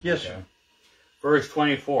 Yes, sir. Verse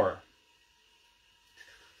 24.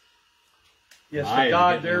 Yes, the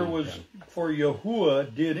God there was, for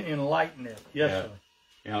Yahuwah did enlighten it. Yes, sir.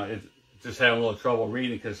 You know, just having a little trouble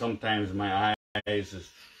reading because sometimes my eyes is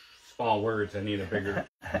small words. I need a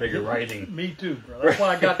bigger writing. Me too, bro. That's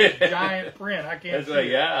why I got this giant print. I can't see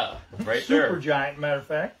it. Yeah, right Super there. Super giant, matter of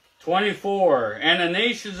fact. 24. And the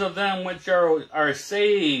nations of them which are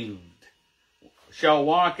saved shall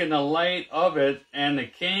walk in the light of it, and the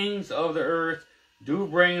kings of the earth do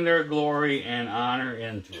bring their glory and honor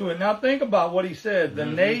into it. Now think about what he said. The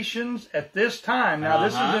nations at this time, now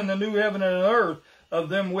this is in the new heaven and earth, of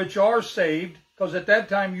them which are saved, because at that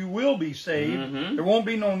time you will be saved. There won't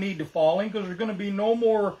be no need to falling, because there's going to be no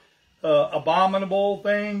more abominable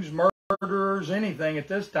things, murderers, anything at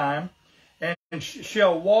this time. And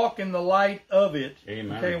shall walk in the light of it.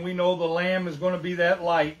 Amen. Okay, and we know the Lamb is going to be that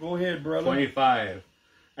light. Go ahead, brother. 25.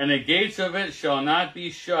 And the gates of it shall not be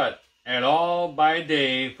shut at all by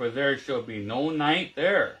day, for there shall be no night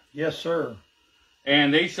there. Yes, sir.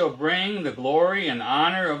 And they shall bring the glory and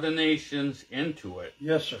honor of the nations into it.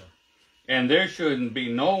 Yes, sir. And there should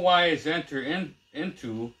be no wise enter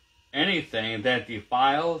into anything that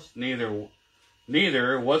defiles, neither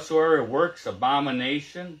whatsoever works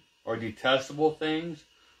abomination or detestable things,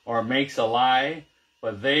 or makes a lie,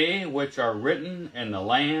 but they which are written in the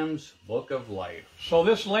Lamb's book of life. So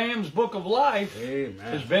this Lamb's book of life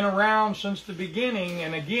has been around since the beginning.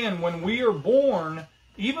 And again, when we are born,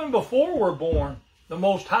 even before we're born, the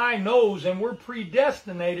Most High knows, and we're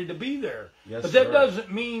predestinated to be there. Yes, but that sir.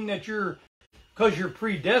 doesn't mean that because you're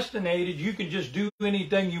predestinated, you can just do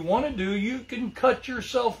anything you want to do. You can cut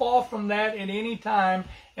yourself off from that at any time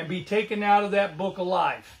and be taken out of that book of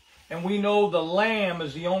life. And we know the Lamb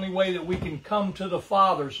is the only way that we can come to the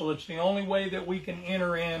Father. So it's the only way that we can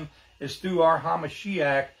enter in is through our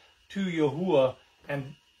HaMashiach to Yahuwah.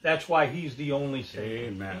 And That's why he's the only Savior.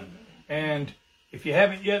 Amen. And if you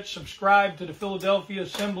haven't yet subscribed to the Philadelphia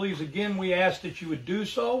Assemblies, again, we ask that you would do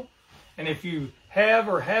so. And if you have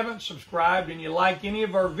or haven't subscribed and you like any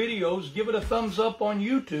of our videos, give it a thumbs up on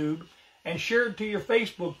YouTube and share it to your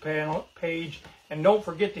Facebook page. And don't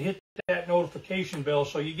forget to hit that notification bell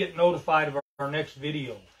so you get notified of our next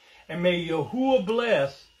video. And may Yahuwah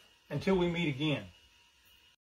bless until we meet again.